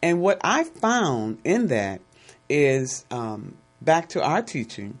 And what I found in that is, back to our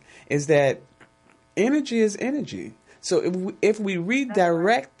teaching, is that energy is energy. So if we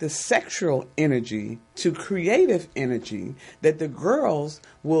redirect the sexual energy to creative energy, that the girls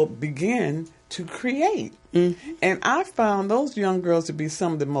will begin to create. And I found those young girls to be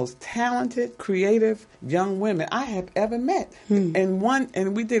some of the most talented, creative young women I have ever met.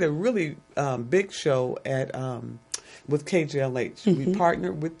 And we did a really big show at with KJLH. We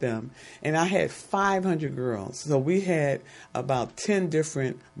partnered with them, and I had 500 girls. So we had about 10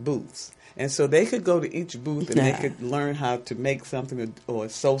 different booths. And so they could go to each booth and they could learn how to make something or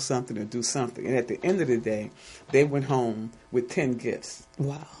sew something or do something. And at the end of the day, they went home with 10 gifts.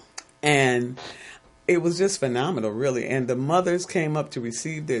 Wow. And it was just phenomenal, really. And the mothers came up to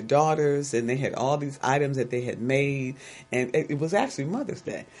receive their daughters, and they had all these items that they had made. And it was actually Mother's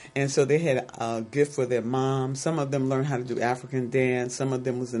Day. And so they had a gift for their mom. Some of them learned how to do African dance. Some of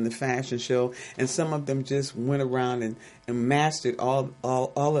them was in the fashion show. And some of them just went around and mastered all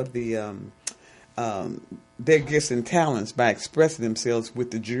of the their gifts and talents by expressing themselves with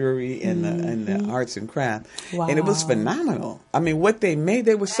the jewelry and the arts and craft. Wow. And it was phenomenal. I mean, what they made,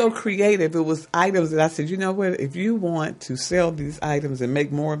 they were so creative. It was items that I said, you know what, if you want to sell these items and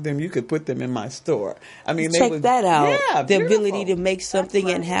make more of them, you could put them in my store. I mean, check that out. Yeah, the beautiful. ability to make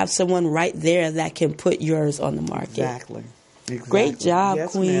something and have someone right there that can put yours on the market. Exactly. Great job,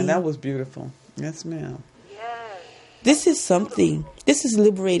 yes, Queen. Ma'am. That was beautiful. Yes, ma'am. This is something. This is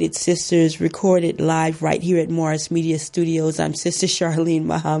Liberated Sisters, recorded live right here at Morris Media Studios. I'm Sister Charlene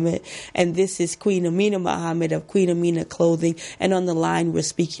Muhammad, and this is Queen Aminah Muhammad of Queen Aminah Clothing. And on the line, we're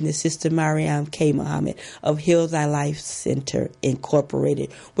speaking to Sister Maryam K. Muhammad of Heal Thy Life Center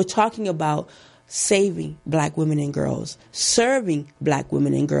Incorporated. We're talking about saving black women and girls, serving black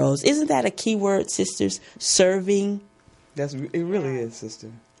women and girls. Isn't that a key word, sisters? Serving. It really is,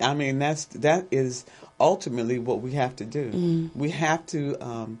 sister. I mean, that is ultimately what we have to do. We have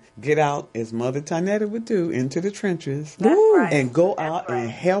to get out, as Mother Tanetta would do, into the trenches and go out and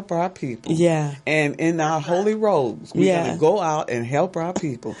help our people. Yeah. And in our holy robes, we got to go out and help our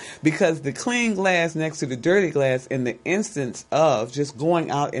people. Because the clean glass next to the dirty glass in the instance of just going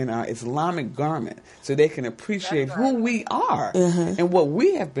out in our Islamic garment so they can appreciate who we are and what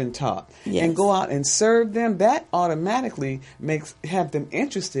we have been taught and go out and serve them, that automatically have them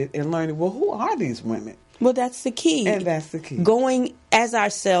interested in learning, well, who are these women? Well, that's the key. And that's the key. Going as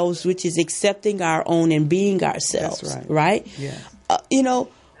ourselves, which is accepting our own and being ourselves. That's right. Right? Yes. I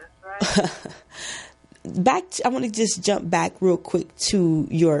want to just jump back real quick to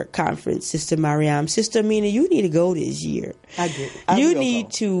your conference, Sister Maryam. Sister Aminah, you need to go this year. I did. You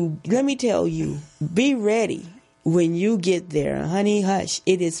need to, let me tell you, be ready when you get there. Honey, hush.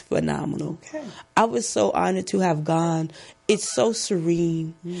 It is phenomenal. Okay. I was so honored to have gone. It's so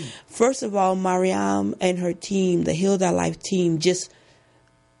serene. First of all, Maryam and her team, the Heal Thy Life team,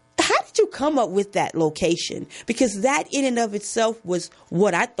 how did you come up with that location? Because that in and of itself was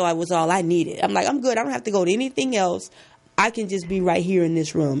what I thought was all I needed. I'm like, I'm good. I don't have to go to anything else. I can just be right here in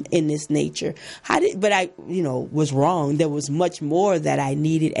this room, in this nature. But I, was wrong. There was much more that I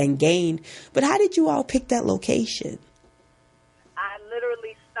needed and gained. But how did you all pick that location? I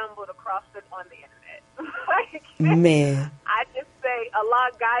literally stumbled across it on the internet. Man. I just say Allah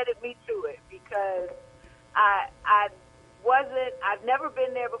guided me to it because I've never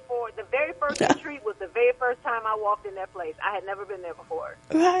been there before. The very first retreat was the very first time I walked in that place. I had never been there before.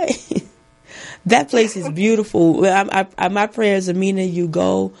 Right. That place is beautiful. My prayers, Aminah, you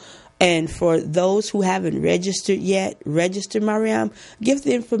go. And for those who haven't registered yet, register, Maryam. Give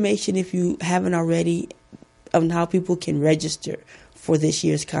the information, if you haven't already, on how people can register for this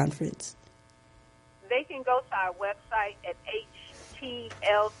year's conference. They can go to our website at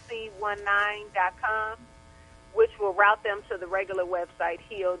htlc19.com, which will route them to the regular website,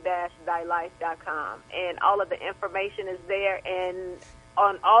 heal-thylife.com. And all of the information is there. And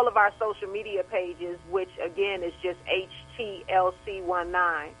on all of our social media pages, which, again, is just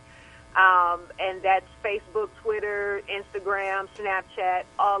HTLC19. And that's Facebook, Twitter, Instagram, Snapchat,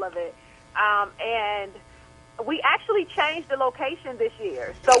 all of it. And we actually changed the location this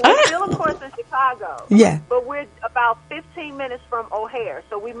year. So we're still, of course, in Chicago. Yeah. But we're about 15 minutes from O'Hare.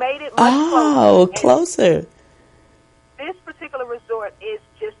 So we made it much closer. Oh, closer. This particular resort is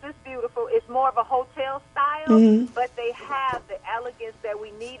just as beautiful. It's more of a hotel style, but they have the elegance that we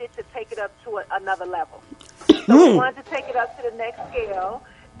needed to take it up to another level. So we wanted to take it up to the next scale.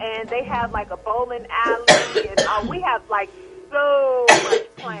 And they have like a bowling alley, and we have like so much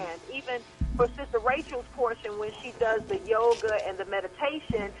planned. Even for Sister Rachel's portion, when she does the yoga and the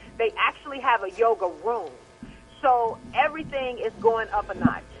meditation, they actually have a yoga room. So everything is going up a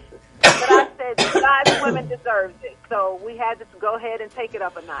notch. But I said, God's women deserves it. So we had to go ahead and take it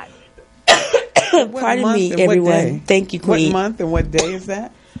up a notch. Pardon me, everyone. Thank you, Queen. What month and what day is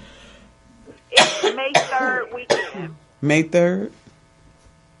that? It's May 3rd weekend. May 3rd?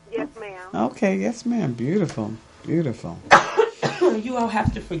 Yes, ma'am. Okay, yes, ma'am. Beautiful. Beautiful. You all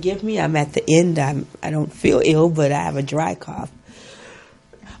have to forgive me. I'm at the end. I don't feel ill, but I have a dry cough.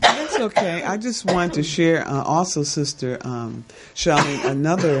 That's okay. I just wanted to share also, Sister Charlene,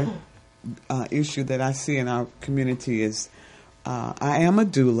 another issue that I see in our community is I am a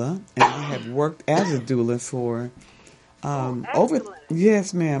doula, and I have worked as a doula for over,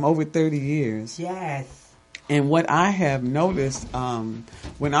 yes, ma'am, over 30 years. Yes. And what I have noticed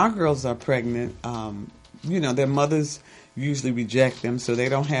when our girls are pregnant, their mothers usually reject them, so they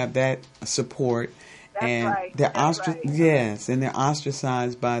don't have that support. That's and right. they're That's right. Yes, and they're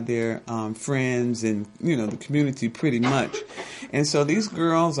ostracized by their friends and the community pretty much. And so these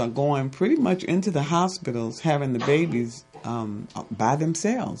girls are going pretty much into the hospitals having the babies by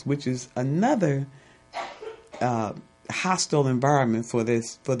themselves, which is another hostile environment for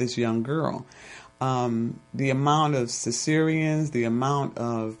this young girl. The amount of cesareans, the amount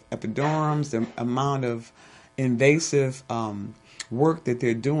of epidurals, the amount of invasive work that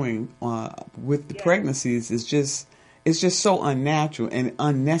they're doing with the pregnancies is just so unnatural and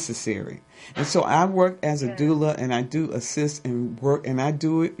unnecessary. And so I work as a doula, and I do assist and work, and I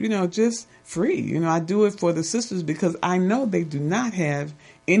do it, just free. I do it for the sisters because I know they do not have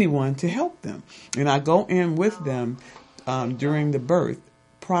anyone to help them. And I go in with them during the birth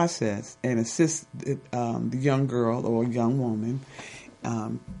process and assist the young girl or young woman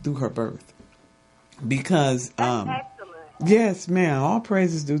through her birth. Because That's excellent. Yes, ma'am, all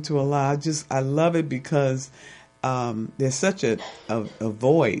praise is due to Allah. I love it because there's such a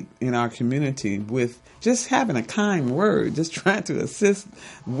void in our community with just having a kind word, just trying to assist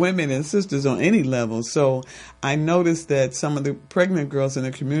women and sisters on any level. So I noticed that some of the pregnant girls in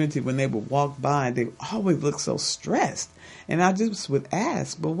the community, when they would walk by, they always look so stressed. And I just would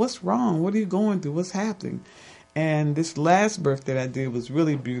ask, but what's wrong? What are you going through? What's happening? And this last birth that I did was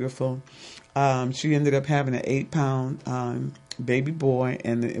really beautiful. She ended up having an 8-pound baby boy,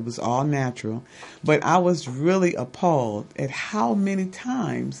 and it was all natural. But I was really appalled at how many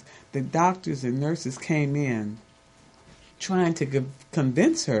times the doctors and nurses came in trying to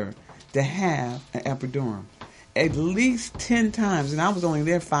convince her to have an epidural. At least 10 times, and I was only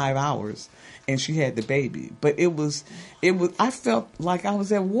there 5 hours, and she had the baby. But it was. I felt like I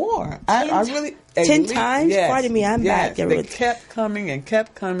was at war. I really 10 times. Yes, Pardon me, I'm back. They kept coming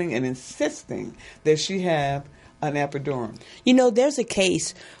and insisting that she have an epidural. There's a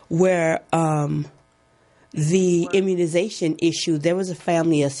case where the immunization issue. There was a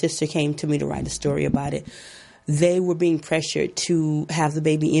family. A sister came to me to write a story about it. They were being pressured to have the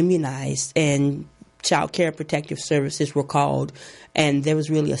baby immunized, and Child Care Protective Services were called, and there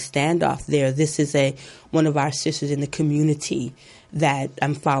was really a standoff there. This is one of our sisters in the community that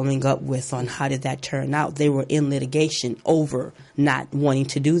I'm following up with on how did that turn out. They were in litigation over not wanting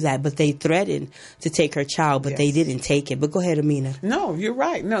to do that, but they threatened to take her child, but they didn't take it. But go ahead, Aminah. No, you're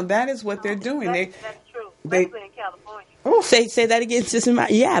right. No, that is what they're doing. That's true. Especially in California. Oh, say that again, Sister Maya.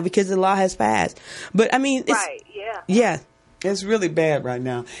 Yeah, because the law has passed. But I mean, it's, right? Yeah. It's really bad right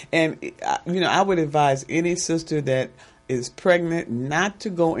now. And, I would advise any sister that is pregnant not to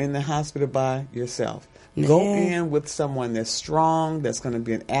go in the hospital by yourself. Man. Go in with someone that's strong, that's going to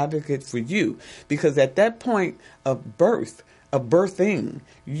be an advocate for you. Because at that point of birthing,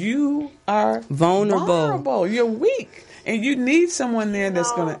 you are vulnerable. You're weak. And you need someone there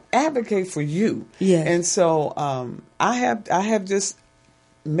that's going to advocate for you. Yes. And so I have just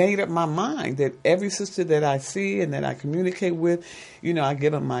made up my mind that every sister that I see and that I communicate with, I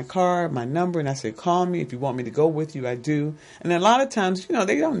give them my card, my number, and I say, call me. If you want me to go with you, I do. And a lot of times,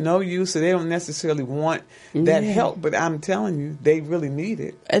 they don't know you, so they don't necessarily want that help. But I'm telling you, they really need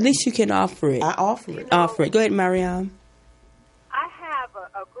it. At least you can offer it. I offer it. Offer it. Go ahead, Maryam. I have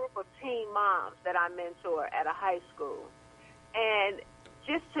a group of teen moms that I mentor at a high school. And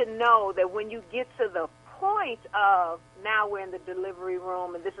just to know that when you get to the point of now we're in the delivery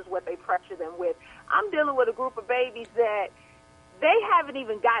room and this is what they pressure them with, I'm dealing with a group of babies that they haven't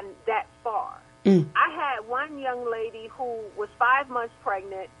even gotten that far. I had one young lady who was 5 months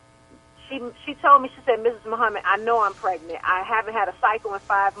pregnant. She told me, she said, Mrs. Muhammad, I know I'm pregnant. I haven't had a cycle in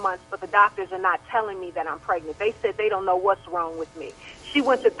 5 months, but the doctors are not telling me that I'm pregnant. They said they don't know what's wrong with me. She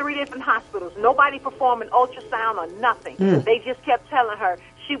went to 3 different hospitals. Nobody performed an ultrasound or nothing. They just kept telling her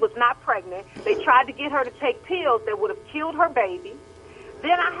she was not pregnant. They tried to get her to take pills that would have killed her baby.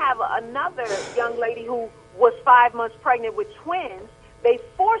 Then I have another young lady who was 5 months pregnant with twins. They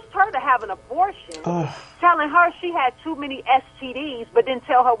forced her to have an abortion, telling her she had too many STDs, but didn't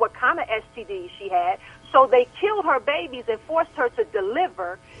tell her what kind of STDs she had. So they killed her babies and forced her to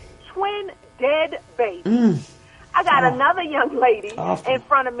deliver twin dead babies. I got another young lady in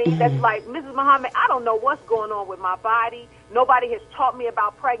front of me that's like, Mrs. Muhammad, I don't know what's going on with my body. Nobody has taught me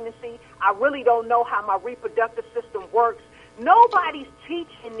about pregnancy. I really don't know how my reproductive system works. Nobody's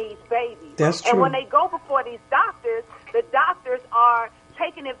teaching these babies. That's true. And when they go before these doctors, the doctors are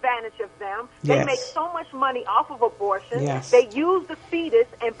taking advantage of them. Yes. They make so much money off of abortion. Yes. They use the fetus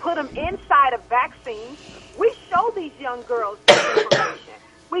and put them inside of vaccines. We show these young girls this information.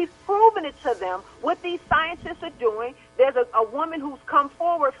 We've proven it to them what these scientists are doing. There's a woman who's come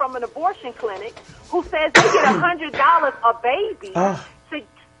forward from an abortion clinic who says they get $100 a baby to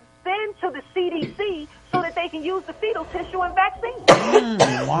send to the CDC so that they can use the fetal tissue in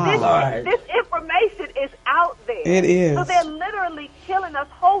vaccines. Wow. This information is out there. It is. So they're literally killing us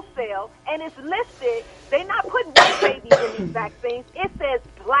wholesale, and it's listed. They're not putting white babies in these vaccines. It says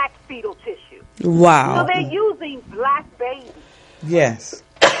black fetal tissue. Wow. So they're using black babies. Yes.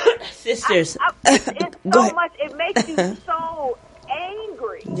 It's Sisters. so much. It makes you so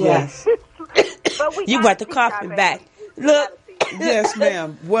angry. Yes. But we You gotta got the teach coffee our back. babies. Look. Yes,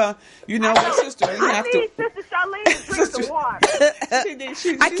 ma'am. Well, you know what, sister, you I have need to. Sister Charlene to drink some water.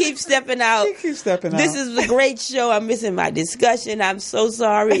 I keep stepping out. She keeps stepping out. This is a great show. I'm missing my discussion. I'm so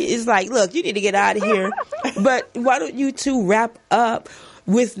sorry. It's like, look, you need to get out of here. But why don't you two wrap up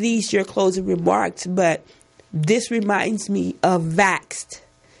with these, your closing remarks? But this reminds me of Vaxxed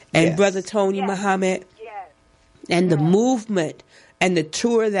and Yes. Brother Tony Yes. Muhammad Yes. and the movement and the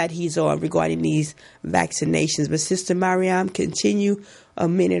tour that he's on regarding these vaccinations. But Sister Maryam, continue a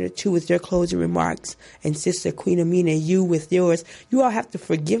minute or two with your closing remarks. And Sister Queen Aminah, you with yours. You all have to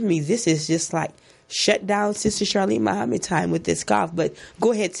forgive me. This is just like shut down Sister Charlene Muhammad time with this cough. But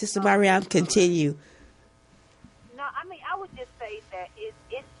go ahead, Sister Maryam, continue. No, I mean, I would just say that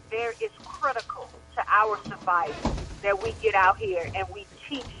it's critical to our survival that we get out here and we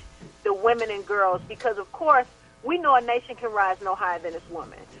teach the women and girls, because, of course, we know a nation can rise no higher than its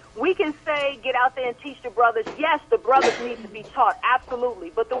woman. We can say, get out there and teach the brothers. Yes, the brothers need to be taught,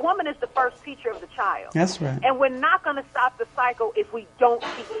 absolutely. But the woman is the first teacher of the child. That's right. And we're not going to stop the cycle if we don't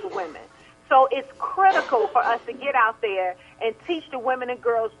teach the women. So it's critical for us to get out there and teach the women and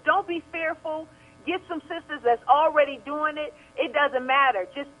girls. Don't be fearful. Get some sisters that's already doing it. It doesn't matter.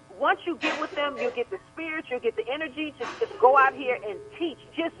 Just once you get with them, you'll get the spirit, you'll get the energy. Just go out here and teach.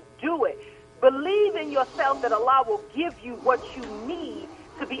 Just do it. Believe in yourself that Allah will give you what you need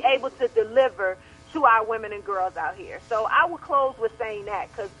to be able to deliver to our women and girls out here. So I will close with saying that,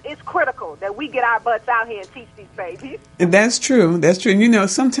 because it's critical that we get our butts out here and teach these babies. And that's true. That's true. And you know,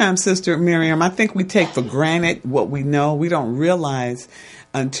 sometimes, Sister Miriam, I think we take for granted what we know. We don't realize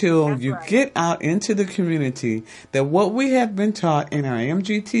until That's you right. get out into the community that what we have been taught in our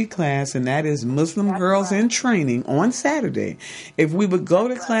MGT class, and that is Muslim That's Girls right. in Training on Saturday, if we would go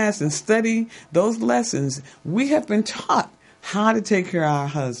to class and study those lessons, we have been taught how to take care of our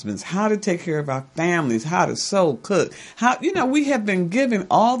husbands, how to take care of our families, how to sew, cook, how, you know, we have been given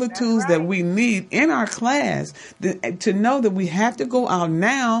all the tools that we need in our class to know that we have to go out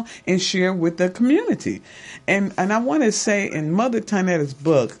now and share with the community. And I want to say in Mother Tanetta's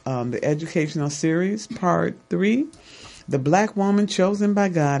book, the educational series, part 3, The Black Woman Chosen by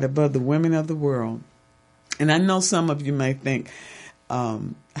God Above the Women of the World. And I know some of you may think,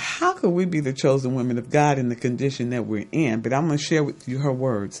 how could we be the chosen women of God in the condition that we're in? But I'm going to share with you her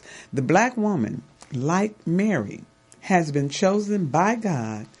words. The black woman, like Mary, has been chosen by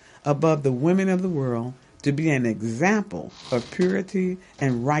God above the women of the world to be an example of purity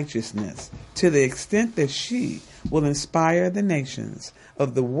and righteousness, to the extent that she will inspire the nations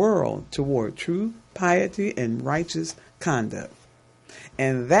of the world toward truth, piety, and righteous conduct.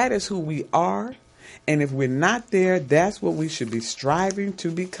 And that is who we are. And if we're not there, that's what we should be striving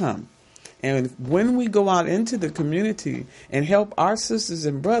to become. And when we go out into the community and help our sisters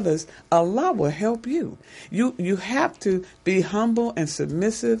and brothers, Allah will help you. You have to be humble and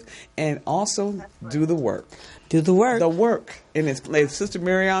submissive and also do the work. Do the work. The work. And as Sister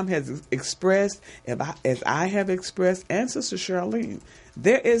Miriam has expressed, as I have expressed, and Sister Charlene,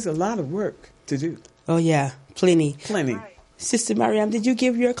 there is a lot of work to do. Oh, yeah. Plenty. Plenty. Right. Sister Maryam, did you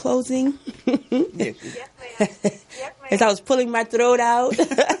give your closing? Yes. Yes, ma'am. Yes, ma'am. As I was pulling my throat out.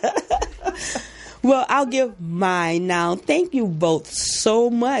 Well, I'll give mine now. Thank you both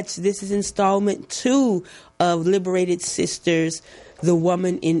so much. This is installment 2 of Liberated Sisters, the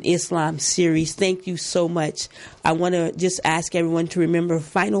Woman in Islam series. Thank you so much. I want to just ask everyone to remember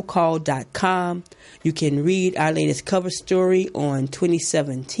finalcall.com. You can read our latest cover story on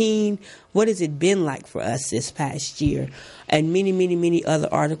 2017. What has it been like for us this past year? And many, many, many other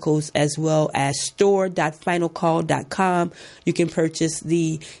articles, as well as store.finalcall.com. You can purchase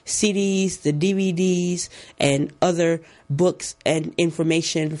the CDs, the DVDs, and other books and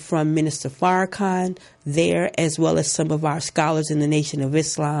information from Minister Farrakhan there, as well as some of our scholars in the Nation of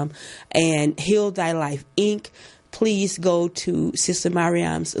Islam. And Heal Thy Life, Inc., please go to Sister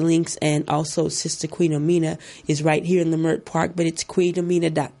Maryam's links, and also Sister Queen Aminah is right here in Leimert Park, but it's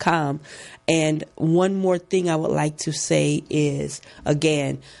queenaminah.com. And one more thing I would like to say is,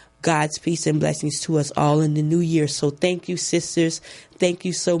 again, God's peace and blessings to us all in the new year. So thank you, sisters. Thank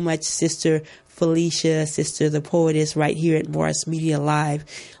you so much, Sister Felicia, Sister the Poetess, right here at Morris Media Live.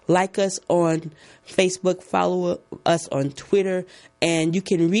 Like us on Facebook, follow us on Twitter, and you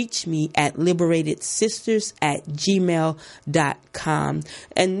can reach me at liberatedSisters@gmail.com.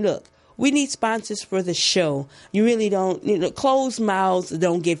 And look, we need sponsors for the show. You really don't, closed mouths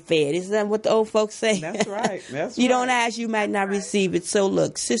don't get fed. Isn't that what the old folks say? That's right. That's You right. don't ask, you might not receive it. So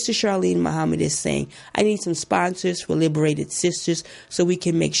look, Sister Charlene Muhammad is saying, I need some sponsors for Liberated Sisters so we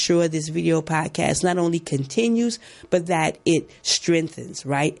can make sure this video podcast not only continues, but that it strengthens,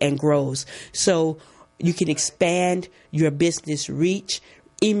 right, and grows. So you can expand your business reach.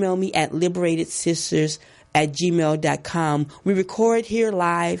 Email me at liberatedSisters@gmail.com. We record here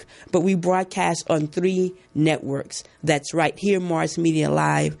live, but we broadcast on 3 networks. That's right here,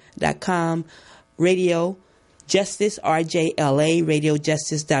 MorrisMediaLive.com, Radio Justice, RJLA,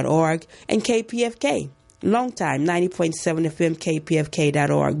 RadioJustice.org, and KPFK. Long time, 90.7 FM,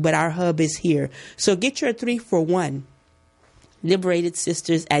 KPFK.org. But our hub is here. So get your 3 for 1.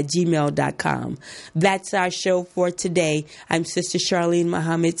 LiberatedSisters@gmail.com. That's our show for today. I'm Sister Charlene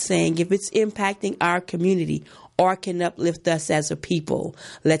Muhammad saying, if it's impacting our community or can uplift us as a people,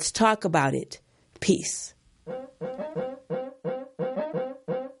 let's talk about it. Peace.